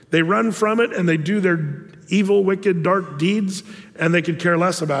 They run from it and they do their evil, wicked, dark deeds, and they could care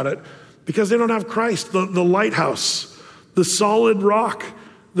less about it because they don't have Christ, the lighthouse, the solid rock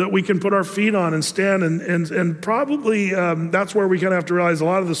that we can put our feet on and stand. And probably that's where we kind of have to realize a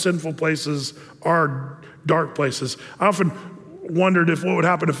lot of the sinful places are dark places. I often wondered what would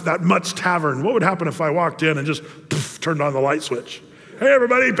happen if that Mutt's Tavern, what would happen if I walked in and just turned on the light switch? Hey,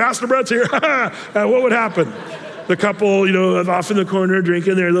 everybody, Pastor Brett's here. What would happen? The couple, off in the corner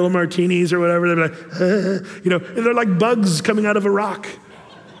drinking their little martinis or whatever. They'd be like, and they're like bugs coming out of a rock.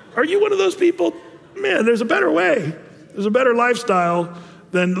 Are you one of those people? Man, there's a better way. There's a better lifestyle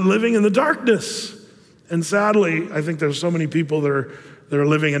than living in the darkness. And sadly, I think there's so many people that are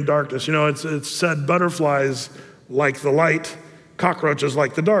living in darkness. It's said butterflies like the light, cockroaches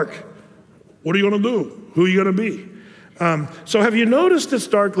like the dark. What are you going to do? Who are you going to be? So have you noticed it's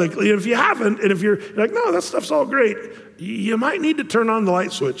dark lately? And if you haven't, and if you're like, no, that stuff's all great, you might need to turn on the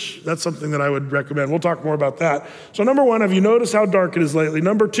light switch. That's something that I would recommend. We'll talk more about that. So number one, have you noticed how dark it is lately?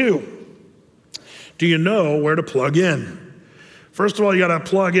 Number two, Do you know where to plug in? First of all, you got to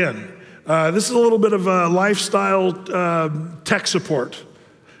plug in. This is a little bit of a lifestyle tech support.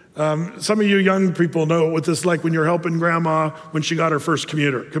 Some of you young people know what this is like when you're helping grandma when she got her first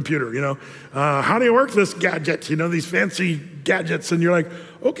computer, you know. How do you work this gadget? You know, these fancy gadgets. And you're like,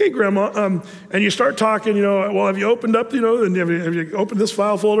 okay, grandma. And you start talking, you know, well, have you opened up, you know, and have you opened this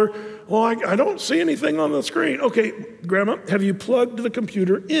file folder? Well, I don't see anything on the screen. Okay, grandma, have you plugged the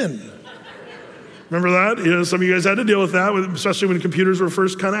computer in? Remember that? You know, some of you guys had to deal with that, especially when computers were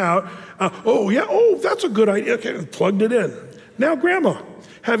first kind of out. That's a good idea. Okay, plugged it in. Now, grandma,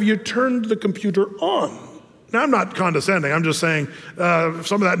 have you turned the computer on? Now, I'm not condescending. I'm just saying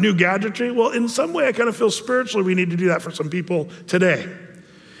some of that new gadgetry, well, in some way, I kind of feel spiritually we need to do that for some people today.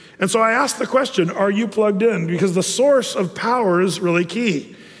 And so I asked the question, are you plugged in? Because the source of power is really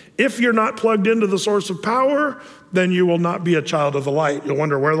key. If you're not plugged into the source of power, then you will not be a child of the light. You'll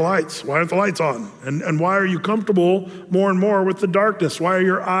wonder, where are the lights? Why aren't the lights on? And why are you comfortable more and more with the darkness? Why are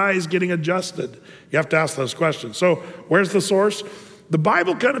your eyes getting adjusted? You have to ask those questions. So where's the source? The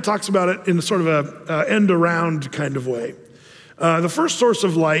Bible kind of talks about it in sort of a end-around kind of way. The first source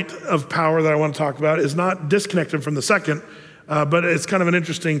of light, of power that I want to talk about is not disconnected from the second, but it's kind of an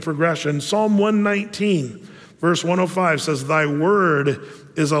interesting progression. Psalm 119, verse 105 says, "Thy word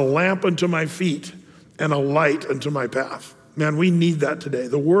is a lamp unto my feet and a light unto my path." Man, we need that today.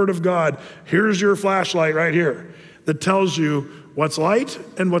 The word of God, here's your flashlight right here that tells you what's light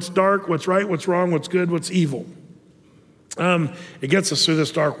and what's dark, what's right, what's wrong, what's good, what's evil. It gets us through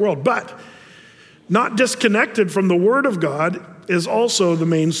this dark world. But not disconnected from the word of God is also the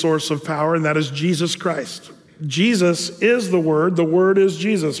main source of power, and that is Jesus Christ. Jesus is the word is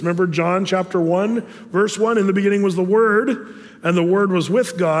Jesus. Remember John chapter 1, verse 1, in the beginning was the Word, and the Word was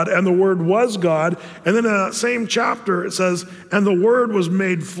with God, and the Word was God. And then in that same chapter it says, and the Word was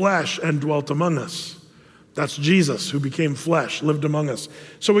made flesh and dwelt among us. That's Jesus who became flesh, lived among us.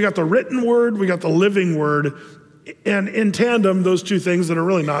 So we got the written word, we got the living word, and in tandem, those two things that are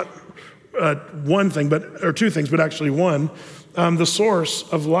really not one thing, or two things, but actually one. The source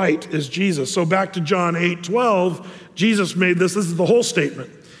of light is Jesus. So back to John 8:12, Jesus made this is the whole statement.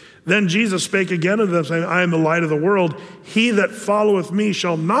 Then Jesus spake again unto them, saying, I am the light of the world. He that followeth me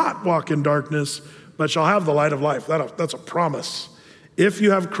shall not walk in darkness, but shall have the light of life. That's a promise. If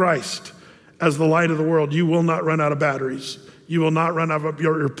you have Christ as the light of the world, you will not run out of batteries. You will not run out of,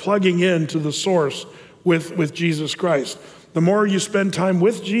 you're plugging into the source with Jesus Christ. The more you spend time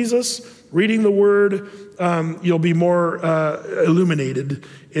with Jesus, reading the word, you'll be more illuminated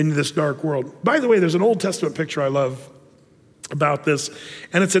in this dark world. By the way, there's an Old Testament picture I love about this,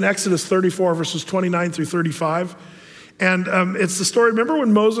 and it's in Exodus 34, verses 29 through 35. And it's the story, remember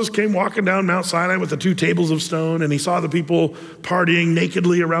when Moses came walking down Mount Sinai with the 2 tables of stone, and he saw the people partying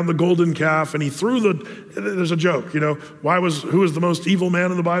nakedly around the golden calf, and he threw there's a joke, you know, who was the most evil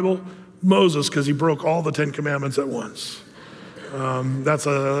man in the Bible? Moses, because he broke all the 10 commandments at once. That's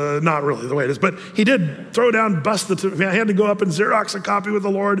not really the way it is. But he did throw down, bust he had to go up and Xerox a copy with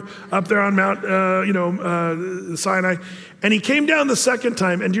the Lord up there on Mount Sinai. And he came down the second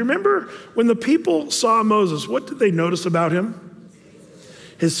time. And do you remember when the people saw Moses, what did they notice about him?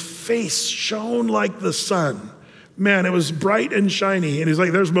 His face shone like the sun. Man, it was bright and shiny. And he's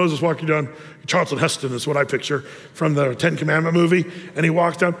like, there's Moses walking down. Charlton Heston is what I picture from the 10 Commandment movie. And he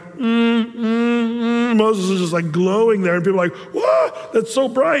walks down. Moses is just like glowing there. And people are like, whoa, that's so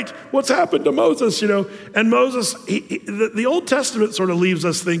bright. What's happened to Moses, you know? And Moses, the Old Testament sort of leaves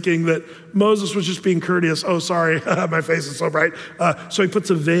us thinking that Moses was just being courteous. Oh, sorry, my face is so bright. So he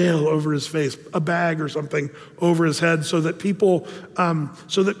puts a veil over his face, a bag or something over his head so that people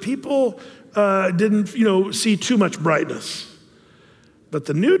didn't, see too much brightness. But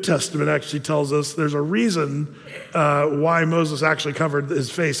the New Testament actually tells us there's a reason why Moses actually covered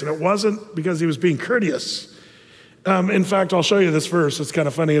his face, and it wasn't because he was being courteous. In fact, I'll show you this verse. It's kind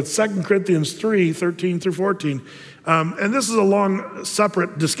of funny. It's 2 Corinthians 3, 13 through 14. And this is a long,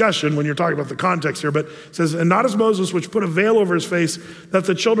 separate discussion when you're talking about the context here, but it says, and not as Moses, which put a veil over his face, that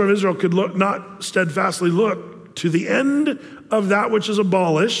the children of Israel could not steadfastly look to the end of that which is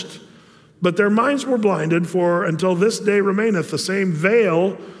abolished, but their minds were blinded, for until this day remaineth the same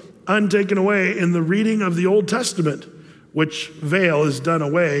veil untaken away in the reading of the Old Testament, which veil is done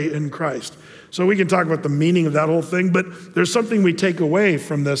away in Christ. So we can talk about the meaning of that whole thing, but there's something we take away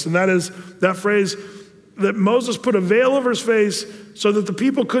from this, and that is that phrase that Moses put a veil over his face so that the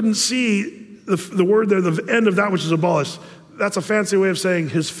people couldn't see the word there, the end of that which is abolished. That's a fancy way of saying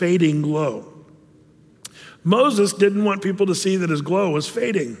his fading glow. Moses didn't want people to see that his glow was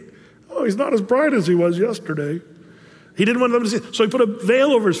fading. Oh, he's not as bright as he was yesterday. He didn't want them to see it. So he put a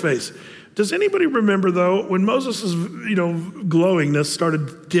veil over his face. Does anybody remember, though, when Moses' glowingness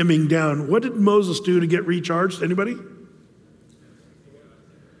started dimming down, what did Moses do to get recharged? Anybody?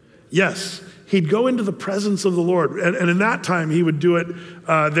 Yes. He'd go into the presence of the Lord. And in that time, he would do it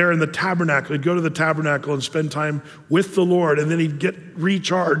there in the tabernacle. He'd go to the tabernacle and spend time with the Lord. And then he'd get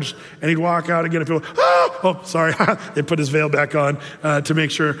recharged and he'd walk out again and people, sorry. They put his veil back on to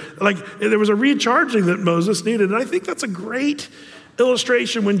make sure. Like there was a recharging that Moses needed. And I think that's a great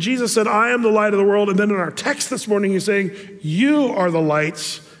illustration when Jesus said, I am the light of the world. And then in our text this morning, he's saying, you are the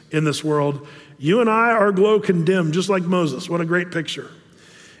lights in this world. You and I, our glow can dim just like Moses. What a great picture.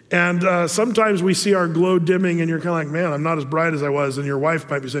 And sometimes we see our glow dimming and you're kind of like, man, I'm not as bright as I was. And your wife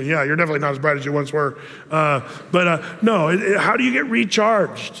might be saying, yeah, you're definitely not as bright as you once were. No, how do you get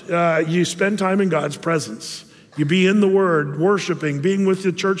recharged? You spend time in God's presence. You be in the Word, worshiping, being with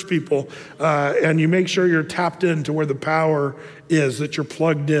the church people, and you make sure you're tapped into where the power is, that you're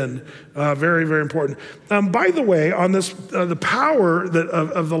plugged in. Very, very important. By the way, on this, the power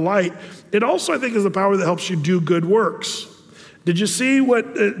of the light, it also, I think, is the power that helps you do good works. Did you see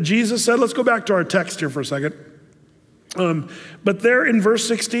what Jesus said? Let's go back to our text here for a second. But there in verse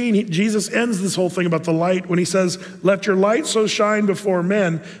 16, Jesus ends this whole thing about the light when he says, let your light so shine before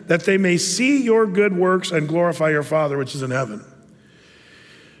men that they may see your good works and glorify your Father which is in heaven.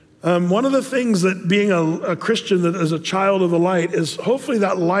 One of the things that being a Christian that is a child of the light is hopefully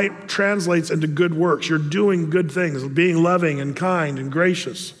that light translates into good works. You're doing good things, being loving and kind and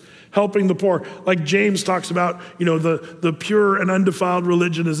gracious, helping the poor. Like James talks about, the pure and undefiled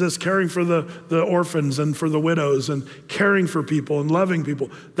religion is this, caring for the orphans and for the widows and caring for people and loving people.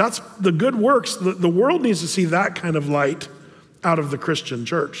 That's the good works. The world needs to see that kind of light out of the Christian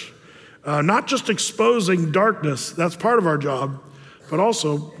church. Not just exposing darkness, that's part of our job, but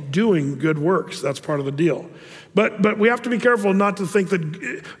also doing good works. That's part of the deal. But we have to be careful not to think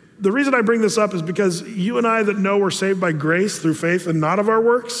that. The reason I bring this up is because you and I that know we're saved by grace through faith and not of our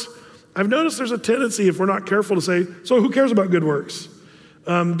works, I've noticed there's a tendency, if we're not careful, to say, so who cares about good works?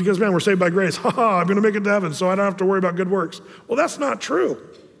 Because, man, we're saved by grace. I'm going to make it to heaven, so I don't have to worry about good works. Well, that's not true.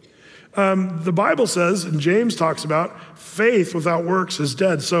 The Bible says, and James talks about, faith without works is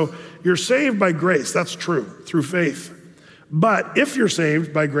dead. So you're saved by grace. That's true, through faith. But if you're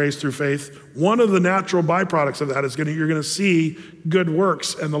saved by grace through faith, one of the natural byproducts of that is you're going to see good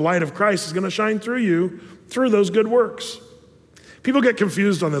works, and the light of Christ is going to shine through you through those good works. People get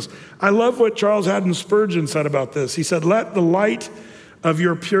confused on this. I love what Charles Haddon Spurgeon said about this. He said, let the light of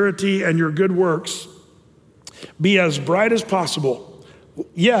your purity and your good works be as bright as possible,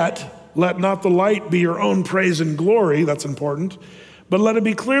 yet let not the light be your own praise and glory, that's important, but let it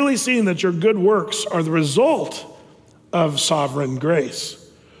be clearly seen that your good works are the result of sovereign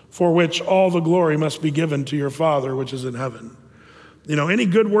grace, for which all the glory must be given to your Father which is in heaven. Any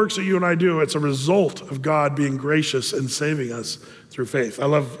good works that you and I do, it's a result of God being gracious and saving us through faith. I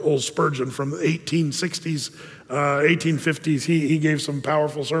love old Spurgeon from the 1860s, 1850s. He gave some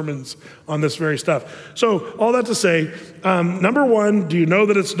powerful sermons on this very stuff. So all that to say, number one, do you know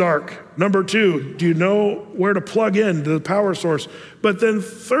that it's dark? Number two, do you know where to plug in to the power source? But then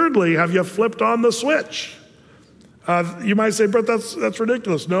thirdly, have you flipped on the switch? You might say, Brett, that's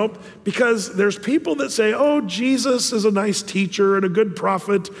ridiculous. Nope, because there's people that say, oh, Jesus is a nice teacher and a good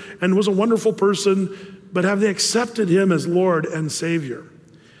prophet and was a wonderful person, but have they accepted him as Lord and Savior?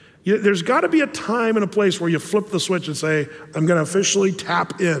 There's got to be a time and a place where you flip the switch and say, I'm going to officially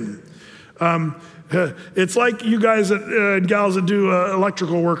tap in. It's like you guys and gals that do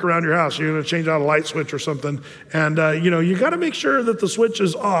electrical work around your house. You're going to change out a light switch or something. And, you got to make sure that the switch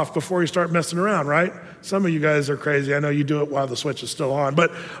is off before you start messing around, right? Some of you guys are crazy. I know you do it while the switch is still on,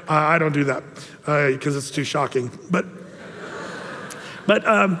 but I don't do that because it's too shocking. But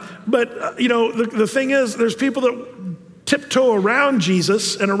the thing is, there's people that tiptoe around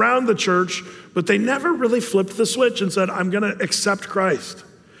Jesus and around the church, but they never really flipped the switch and said, I'm going to accept Christ.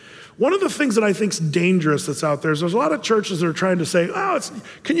 One of the things that I think is dangerous that's out there is there's a lot of churches that are trying to say,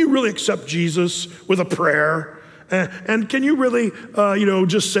 can you really accept Jesus with a prayer? And can you really,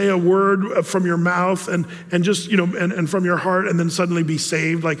 just say a word from your mouth and just, and from your heart and then suddenly be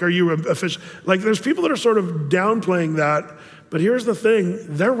saved? Like, are you official? Like, there's people that are sort of downplaying that. But here's the thing.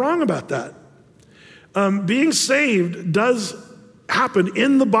 They're wrong about that. Being saved does happen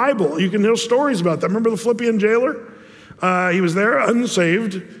in the Bible. You can hear stories about that. Remember the Philippian jailer? He was there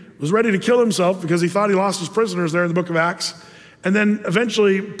unsaved, was ready to kill himself because he thought he lost his prisoners there in the book of Acts. And then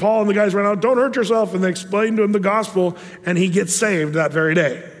eventually Paul and the guys ran out, don't hurt yourself. And they explained to him the gospel and he gets saved that very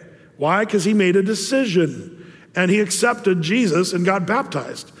day. Why? Because he made a decision and he accepted Jesus and got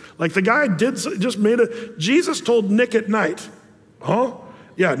baptized. Like the guy Jesus told Nick at night,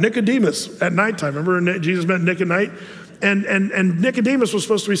 Yeah, Nicodemus at nighttime. Remember Jesus met Nick at night? And Nicodemus was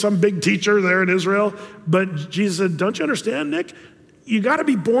supposed to be some big teacher there in Israel. But Jesus said, don't you understand, Nick? You got to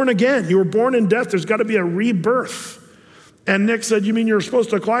be born again. You were born in death. There's got to be a rebirth. And Nick said, you mean you're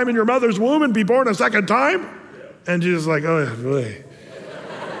supposed to climb in your mother's womb and be born a second time? And Jesus is like, oh, really?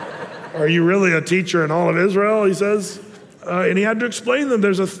 Are you really a teacher in all of Israel, he says? And he had to explain to them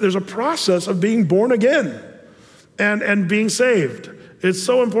there's a process of being born again and being saved. It's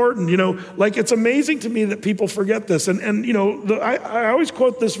so important, like it's amazing to me that people forget this. I always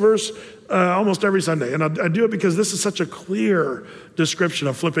quote this verse almost every Sunday, and I do it because this is such a clear description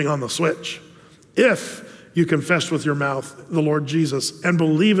of flipping on the switch. If you confess with your mouth the Lord Jesus and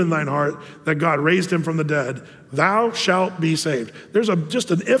believe in thine heart that God raised him from the dead, thou shalt be saved. There's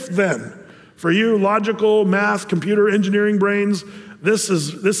just an if-then. For you logical, math, computer, engineering brains, this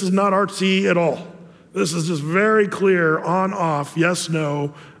is not artsy at all. This is just very clear, on, off, yes,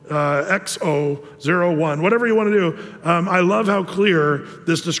 no, XO, 0, 1, whatever you want to do. I love how clear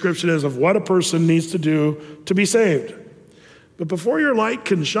this description is of what a person needs to do to be saved. But before your light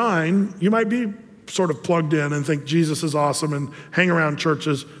can shine, you might be sort of plugged in and think Jesus is awesome and hang around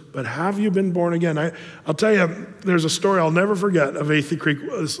churches, but have you been born again? I'll tell you, there's a story I'll never forget of Athey Creek.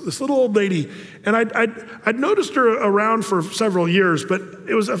 This little old lady, and I'd noticed her around for several years, but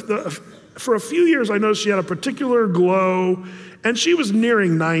it was for a few years I noticed she had a particular glow, and she was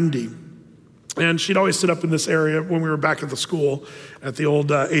nearing 90. And she'd always sit up in this area when we were back at the school, at the old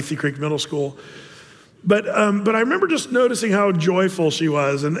Athey Creek Middle School. But I remember just noticing how joyful she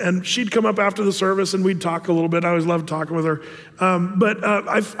was, and she'd come up after the service and we'd talk a little bit. I always loved talking with her.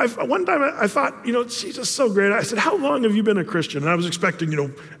 One time I thought, she's just so great. I said, how long have you been a Christian? And I was expecting,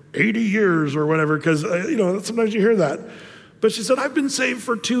 80 years or whatever, because, sometimes you hear that. But she said, I've been saved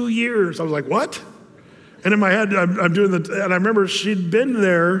for 2 years. I was like, what? And in my head, I'm doing and I remember she'd been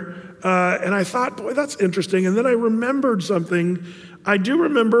there, and I thought, boy, that's interesting. And then I remembered something. I do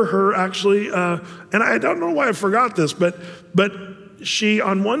remember her actually, and I don't know why I forgot this, but she,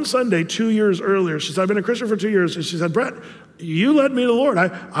 on one Sunday 2 years earlier, she said, I've been a Christian for 2 years, and she said, Brett, you led me to the Lord.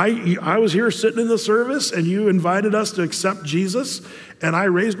 I was here sitting in the service, and you invited us to accept Jesus, and I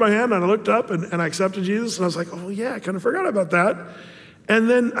raised my hand, and I looked up, and I accepted Jesus, and I was like, oh yeah, I kind of forgot about that. And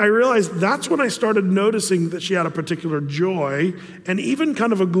then I realized that's when I started noticing that she had a particular joy, and even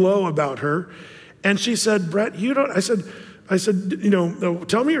kind of a glow about her. And she said, Brett, I said,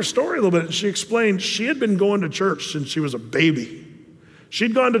 tell me your story a little bit. And she explained she had been going to church since she was a baby.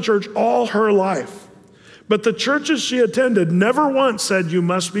 She'd gone to church all her life. But the churches she attended never once said, you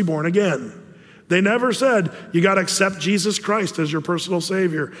must be born again. They never said, you got to accept Jesus Christ as your personal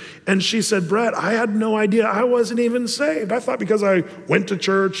Savior. And she said, Brett, I had no idea. I wasn't even saved. I thought because I went to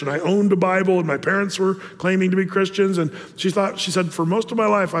church and I owned a Bible and my parents were claiming to be Christians. And she said, for most of my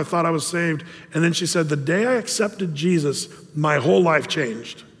life, I thought I was saved. And then she said, the day I accepted Jesus, my whole life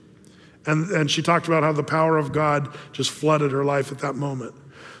changed. And she talked about how the power of God just flooded her life at that moment.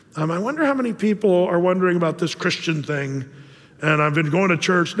 I wonder how many people are wondering about this Christian thing. And I've been going to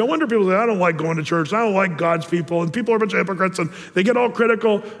church. No wonder people say, I don't like going to church. I don't like God's people. And people are a bunch of hypocrites and they get all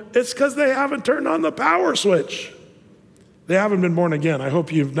critical. It's because they haven't turned on the power switch. They haven't been born again. I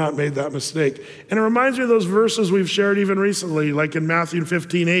hope you've not made that mistake. And it reminds me of those verses we've shared even recently, like in Matthew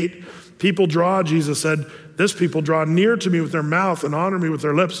 15:8. People draw, Jesus said, this people draw near to me with their mouth and honor me with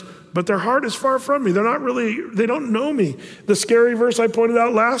their lips, but their heart is far from me. They don't know me. The scary verse I pointed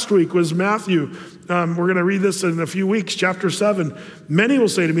out last week was Matthew. We're going to read this in a few weeks, chapter 7. Many will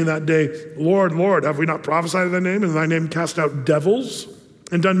say to me that day, Lord, Lord, have we not prophesied in thy name, and in thy name cast out devils,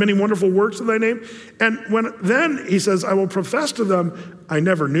 and done many wonderful works in thy name? And then he says, I will profess to them, I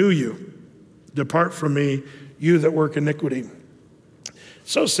never knew you. Depart from me, you that work iniquity.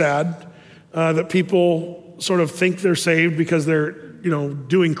 So sad that people sort of think they're saved because they're,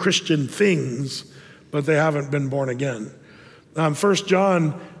 doing Christian things, but they haven't been born again. 1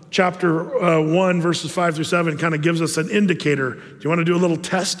 John chapter 1, verses 5-7 kind of gives us an indicator. Do you want to do a little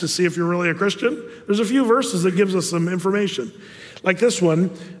test to see if you're really a Christian? There's a few verses that gives us some information. Like this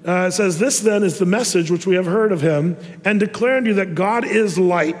one, it says, this then is the message which we have heard of him and declare unto you that God is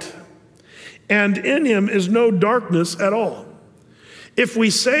light, and in him is no darkness at all. If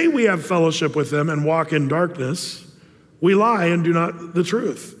we say we have fellowship with him and walk in darkness, we lie and do not the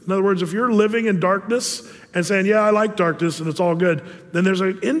truth. In other words, if you're living in darkness and saying, yeah, I like darkness and it's all good, then there's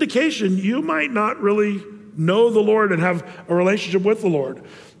an indication you might not really know the Lord and have a relationship with the Lord.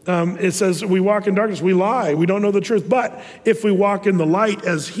 It says we walk in darkness, we lie, we don't know the truth. But if we walk in the light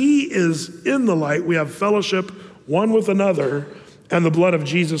as he is in the light, we have fellowship one with another, And the blood of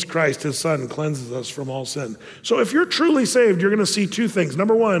Jesus Christ, his son, cleanses us from all sin. So if you're truly saved, you're going to see two things.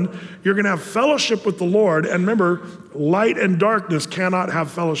 Number one, you're going to have fellowship with the Lord. And remember, light and darkness cannot have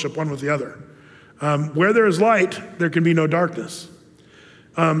fellowship one with the other. Where there is light, there can be no darkness.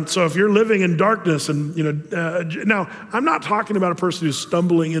 So if you're living in darkness and, now I'm not talking about a person who's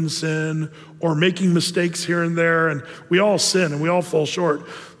stumbling in sin or making mistakes here and there, and we all sin and we all fall short.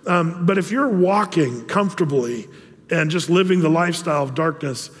 But if you're walking comfortably and just living the lifestyle of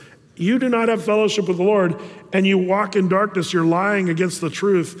darkness, you do not have fellowship with the Lord, and you walk in darkness, you're lying against the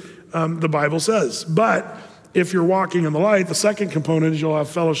truth, the Bible says. But if you're walking in the light, the second component is you'll have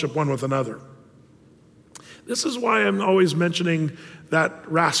fellowship one with another. This is why I'm always mentioning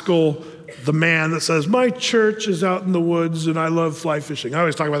that rascal, the man that says, my church is out in the woods and I love fly fishing. I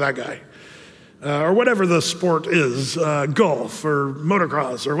always talk about that guy. Or whatever the sport is, golf or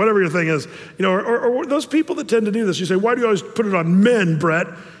motocross or whatever your thing is, or those people that tend to do this. You say, why do you always put it on men, Brett?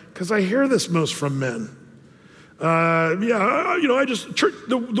 Because I hear this most from men. The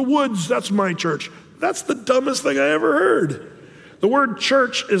woods, that's my church. That's the dumbest thing I ever heard. The word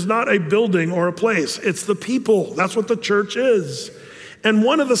church is not a building or a place. It's the people. That's what the church is. And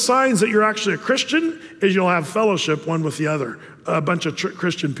one of the signs that you're actually a Christian is you'll have fellowship one with the other, a bunch of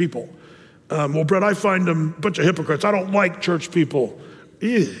Christian people. Well, Brett, I find them a bunch of hypocrites. I don't like church people.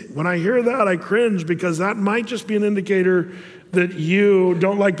 When I hear that, I cringe, because that might just be an indicator that you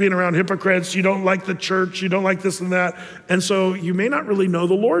don't like being around hypocrites, you don't like the church, you don't like this and that. And so you may not really know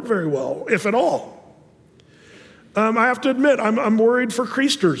the Lord very well, if at all. I have to admit, I'm worried for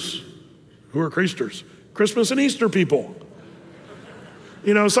Creasters. Who are Creasters? Christmas and Easter people.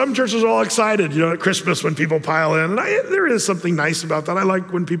 Some churches are all excited, at Christmas when people pile in. And there is something nice about that. I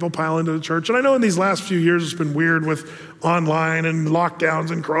like when people pile into the church. And I know in these last few years it's been weird with online and lockdowns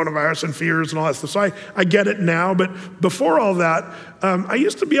and coronavirus and fears and all that stuff. So I get it now. But before all that, I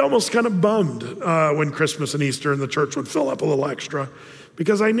used to be almost kind of bummed when Christmas and Easter and the church would fill up a little extra,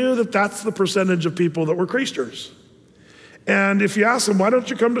 because I knew that that's the percentage of people that were Creasters. And if you ask them, why don't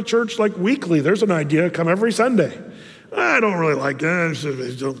you come to church like weekly? There's an idea, come every Sunday. I don't really like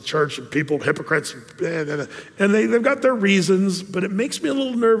that. Church and people, hypocrites. And they've got their reasons, but it makes me a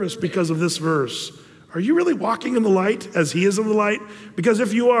little nervous because of this verse. Are you really walking in the light as he is in the light? Because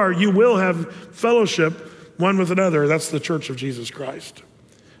if you are, you will have fellowship one with another. That's the church of Jesus Christ.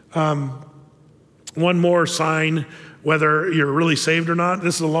 One more sign whether you're really saved or not.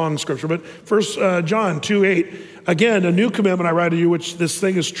 This is a long scripture, but 1 John 2:8. Again, a new commandment I write to you, which this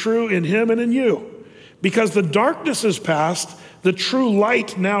thing is true in him and in you. Because the darkness is past, the true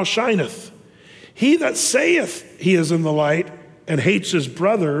light now shineth. He that saith he is in the light and hates his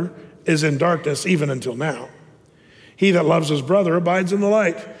brother is in darkness even until now. He that loves his brother abides in the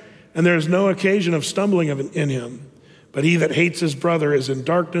light, and there is no occasion of stumbling in him. But he that hates his brother is in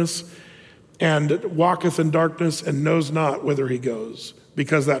darkness and walketh in darkness and knows not whither he goes,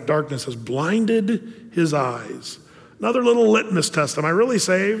 because that darkness has blinded his eyes. Another little litmus test. Am I really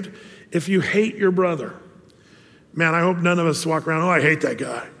saved? If you hate your brother, man, I hope none of us walk around, I hate that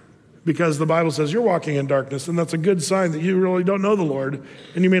guy. Because the Bible says you're walking in darkness, and that's a good sign that you really don't know the Lord,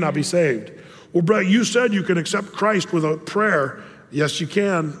 and you may not be saved. Well, Brett, you said you can accept Christ with a prayer. Yes, you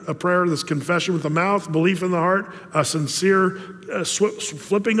can. A prayer that's confession with the mouth, belief in the heart, a sincere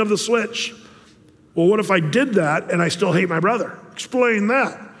flipping of the switch. Well, what if I did that and I still hate my brother? Explain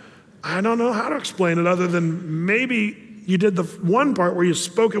that. I don't know how to explain it other than maybe you did the one part where you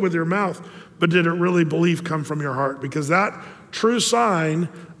spoke it with your mouth, but did it really belief come from your heart? Because that true sign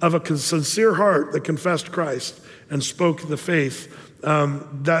of a sincere heart that confessed Christ and spoke the faith,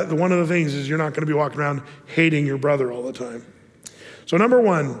 that one of the things is you're not going to be walking around hating your brother all the time. So number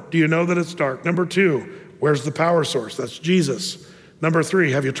one, do you know that it's dark? Number two, where's the power source? That's Jesus. Number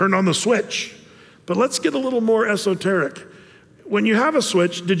three, have you turned on the switch? But let's get a little more esoteric. When you have a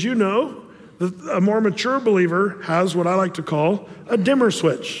switch, did you know that a more mature believer has what I like to call a dimmer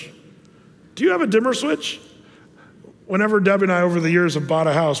switch? Do you have a dimmer switch? Whenever Deb and I over the years have bought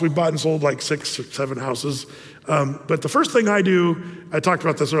a house, we've bought and sold like 6 or 7 houses. But the first thing I do, I talked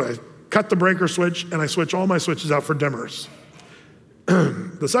about this earlier, I cut the breaker switch and I switch all my switches out for dimmers.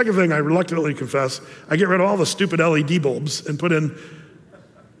 The second thing I reluctantly confess, I get rid of all the stupid LED bulbs and put in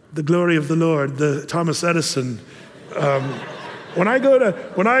the glory of the Lord, the Thomas Edison. When I go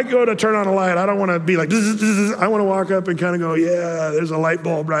to turn on a light, I don't want to be like, I want to walk up and kind of go, yeah, there's a light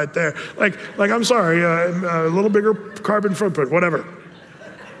bulb right there. Like I'm sorry, a little bigger carbon footprint, whatever.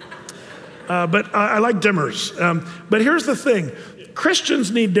 But I like dimmers. But here's the thing.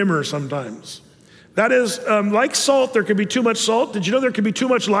 Christians need dimmers sometimes. That is, like salt, there can be too much salt. Did you know there can be too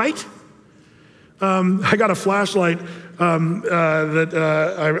much light? I got a flashlight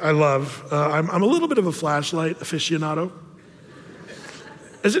that I love. I'm a little bit of a flashlight aficionado.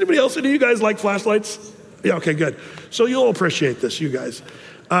 Does anybody else, any of you guys like flashlights? Yeah, okay, good. So you'll appreciate this, you guys.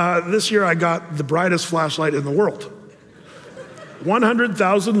 This year I got the brightest flashlight in the world.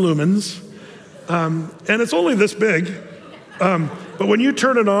 100,000 lumens, and it's only this big. But when you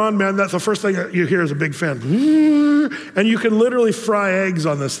turn it on, man, that's the first thing you hear is a big fan. And you can literally fry eggs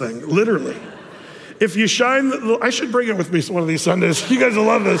on this thing, literally. If you shine, I should bring it with me one of these Sundays. You guys will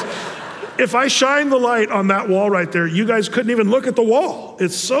love this. If I shine the light on that wall right there, you guys couldn't even look at the wall.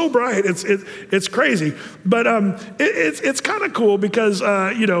 It's so bright, it's crazy. But it's kind of cool because,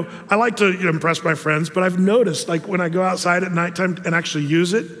 I like to impress my friends, but I've noticed like when I go outside at nighttime and actually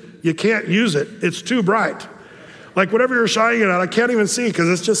use it, you can't use it. It's too bright. Like whatever you're shining it at, I can't even see because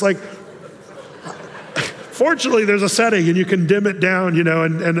it's just like, fortunately, there's a setting and you can dim it down,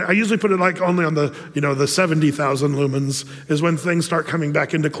 and I usually put it like only on the, the 70,000 lumens is when things start coming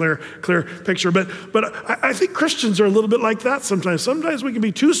back into clear picture. But I think Christians are a little bit like that sometimes. Sometimes we can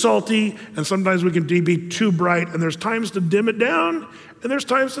be too salty and sometimes we can be too bright, and there's times to dim it down and there's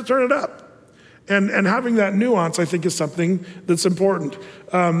times to turn it up. And having that nuance, I think, is something that's important.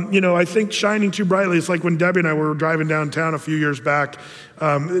 I think shining too brightly, it's like when Debbie and I were driving downtown a few years back,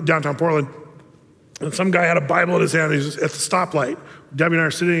 downtown Portland, and some guy had a Bible in his hand. He's at the stoplight. Debbie and I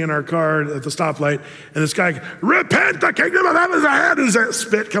are sitting in our car at the stoplight, and this guy, repent, the kingdom of heaven is at hand. There's that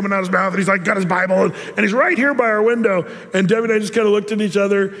spit coming out of his mouth, and he's like, got his Bible, and he's right here by our window. And Debbie and I just kind of looked at each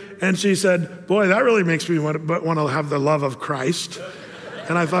other, and she said, boy, that really makes me want to have the love of Christ.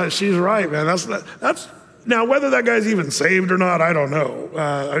 And I thought, she's right, man. That's now, whether that guy's even saved or not, I don't know.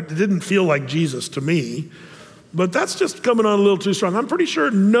 It didn't feel like Jesus to me. But that's just coming on a little too strong. I'm pretty sure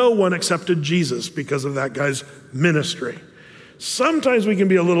no one accepted Jesus because of that guy's ministry. Sometimes we can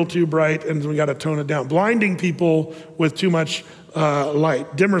be a little too bright and we got to tone it down. Blinding people with too much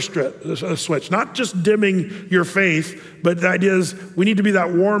light, dimmer switch. Not just dimming your faith, but the idea is we need to be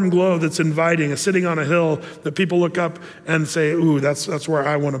that warm glow that's inviting, sitting on a hill that people look up and say, ooh, that's where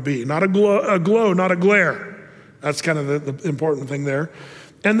I want to be. Not a glow, not a glare. That's kind of the important thing there.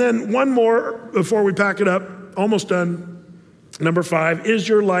 And then one more before we pack it up. Almost done. Number 5, is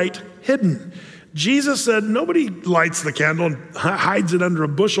your light hidden? Jesus said nobody lights the candle and hides it under a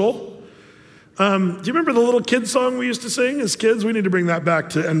bushel. Do you remember the little kid song we used to sing as kids? We need to bring that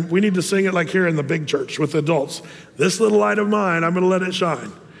back and we need to sing it like here in the big church with adults. This little light of mine, I'm going to let it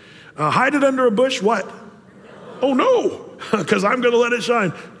shine. Hide it under a bush, what? Oh no, because I'm going to let it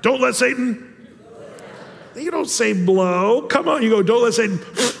shine. Don't let Satan. You don't say blow. Come on, you go, don't let Satan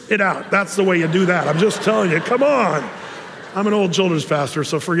it out. That's the way you do that. I'm just telling you, come on. I'm an old children's pastor,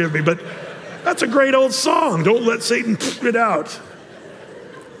 so forgive me, but that's a great old song. Don't let Satan it out.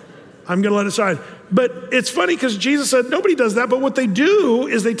 I'm going to let it shine. But it's funny because Jesus said nobody does that, but what they do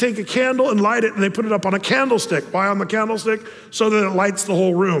is they take a candle and light it and they put it up on a candlestick. Why on the candlestick? So that it lights the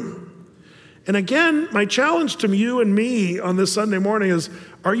whole room. And again, my challenge to you and me on this Sunday morning is,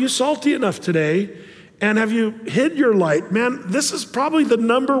 are you salty enough today? And have you hid your light? Man, this is probably the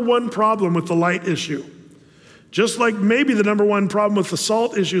number one problem with the light issue. Just like maybe the number one problem with the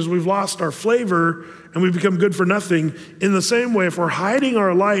salt issue is we've lost our flavor and we've become good for nothing. In the same way, if we're hiding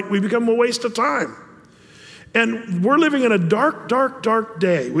our light, we become a waste of time. And we're living in a dark, dark, dark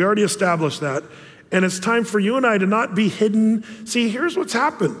day. We already established that. And it's time for you and I to not be hidden. See, here's what's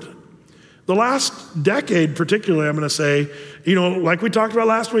happened. The last decade, particularly, I'm going to say, like we talked about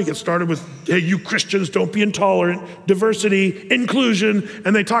last week, it started with, hey, you Christians, don't be intolerant, diversity, inclusion,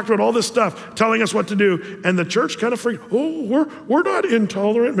 and they talked about all this stuff, telling us what to do. And the church kind of freaked, oh, we're not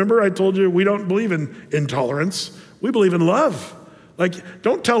intolerant. Remember I told you we don't believe in intolerance. We believe in love. Like,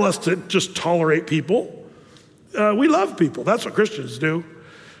 don't tell us to just tolerate people. We love people. That's what Christians do.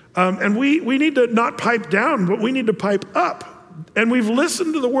 And we need to not pipe down, but we need to pipe up. And we've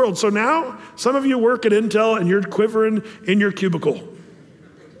listened to the world. So now some of you work at Intel and you're quivering in your cubicle.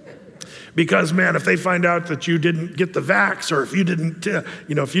 Because man, if they find out that you didn't get the vax, or if you didn't,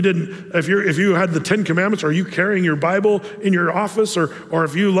 if you had the 10 Commandments, or are you carrying your Bible in your office, or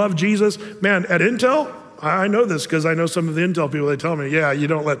if you love Jesus, man, at Intel, I know this because I know some of the Intel people, they tell me, yeah, you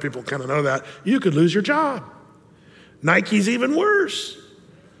don't let people kind of know that. You could lose your job. Nike's even worse.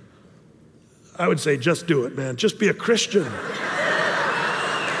 I would say, just do it, man. Just be a Christian.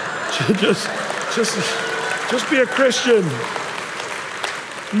 just be a Christian.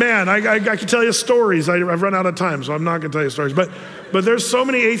 Man, I can tell you stories. I've run out of time, so I'm not going to tell you stories. But there's so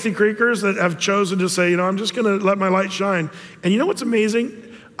many Athey Creekers that have chosen to say, I'm just going to let my light shine. And you know what's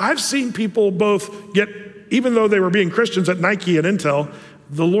amazing? I've seen people both get, even though they were being Christians at Nike and Intel,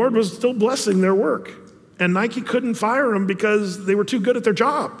 the Lord was still blessing their work. and Nike couldn't fire them because they were too good at their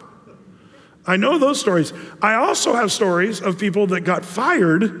job. I know those stories. I also have stories of people that got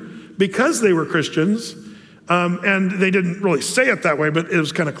fired because they were Christians, and they didn't really say it that way, but it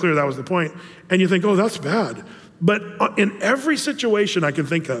was kind of clear that was the point. And you think, oh, that's bad. But in every situation I can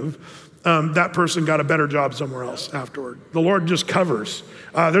think of, that person got a better job somewhere else afterward. The Lord just covers.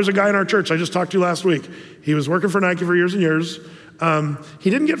 There's a guy in our church I just talked to last week. He was working for Nike for years and years.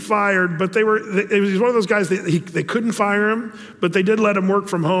 He didn't get fired, but he was one of those guys that they couldn't fire him, but they did let him work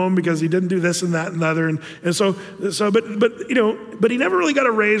from home because he didn't do this and that and the other. But he never really got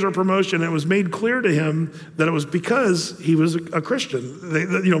a raise or promotion. It was made clear to him that it was because he was a Christian.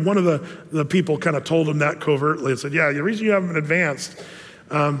 One of the people kind of told him that covertly and said, yeah, the reason you haven't advanced.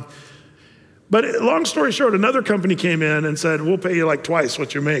 But long story short, another company came in and said, we'll pay you like twice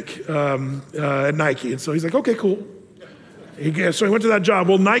what you make at Nike. And so he's like, okay, cool. So he went to that job.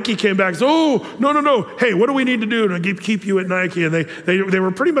 Well, Nike came back and said, oh, no. Hey, what do we need to do to keep you at Nike? And they were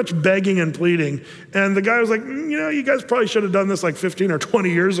pretty much begging and pleading. And the guy was like, you guys probably should have done this like 15 or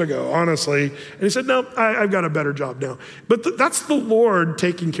 20 years ago, honestly. And he said, no, I've got a better job now. But that's the Lord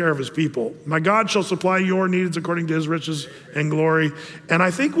taking care of his people. My God shall supply your needs according to his riches and glory. And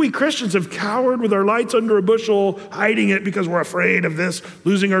I think we Christians have cowered with our lights under a bushel, hiding it because we're afraid of this,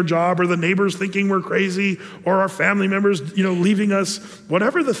 losing our job, or the neighbors thinking we're crazy, or our family members, leaving us.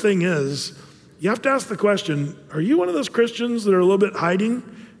 Whatever the thing is, you have to ask the question, are you one of those Christians that are a little bit hiding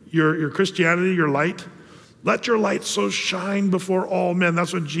your Christianity, your light? Let your light so shine before all men.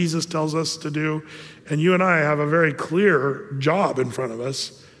 That's what Jesus tells us to do. And you and I have a very clear job in front of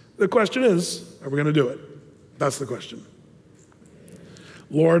us. The question is, are we going to do it? That's the question.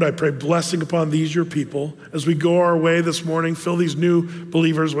 Lord, I pray blessing upon these, your people. As we go our way this morning, fill these new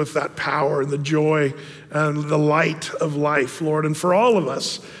believers with that power and the joy and the light of life, Lord. And for all of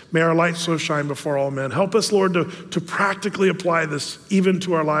us, may our light so shine before all men. Help us, Lord, to practically apply this even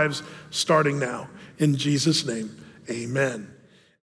to our lives starting now. In Jesus' name, amen.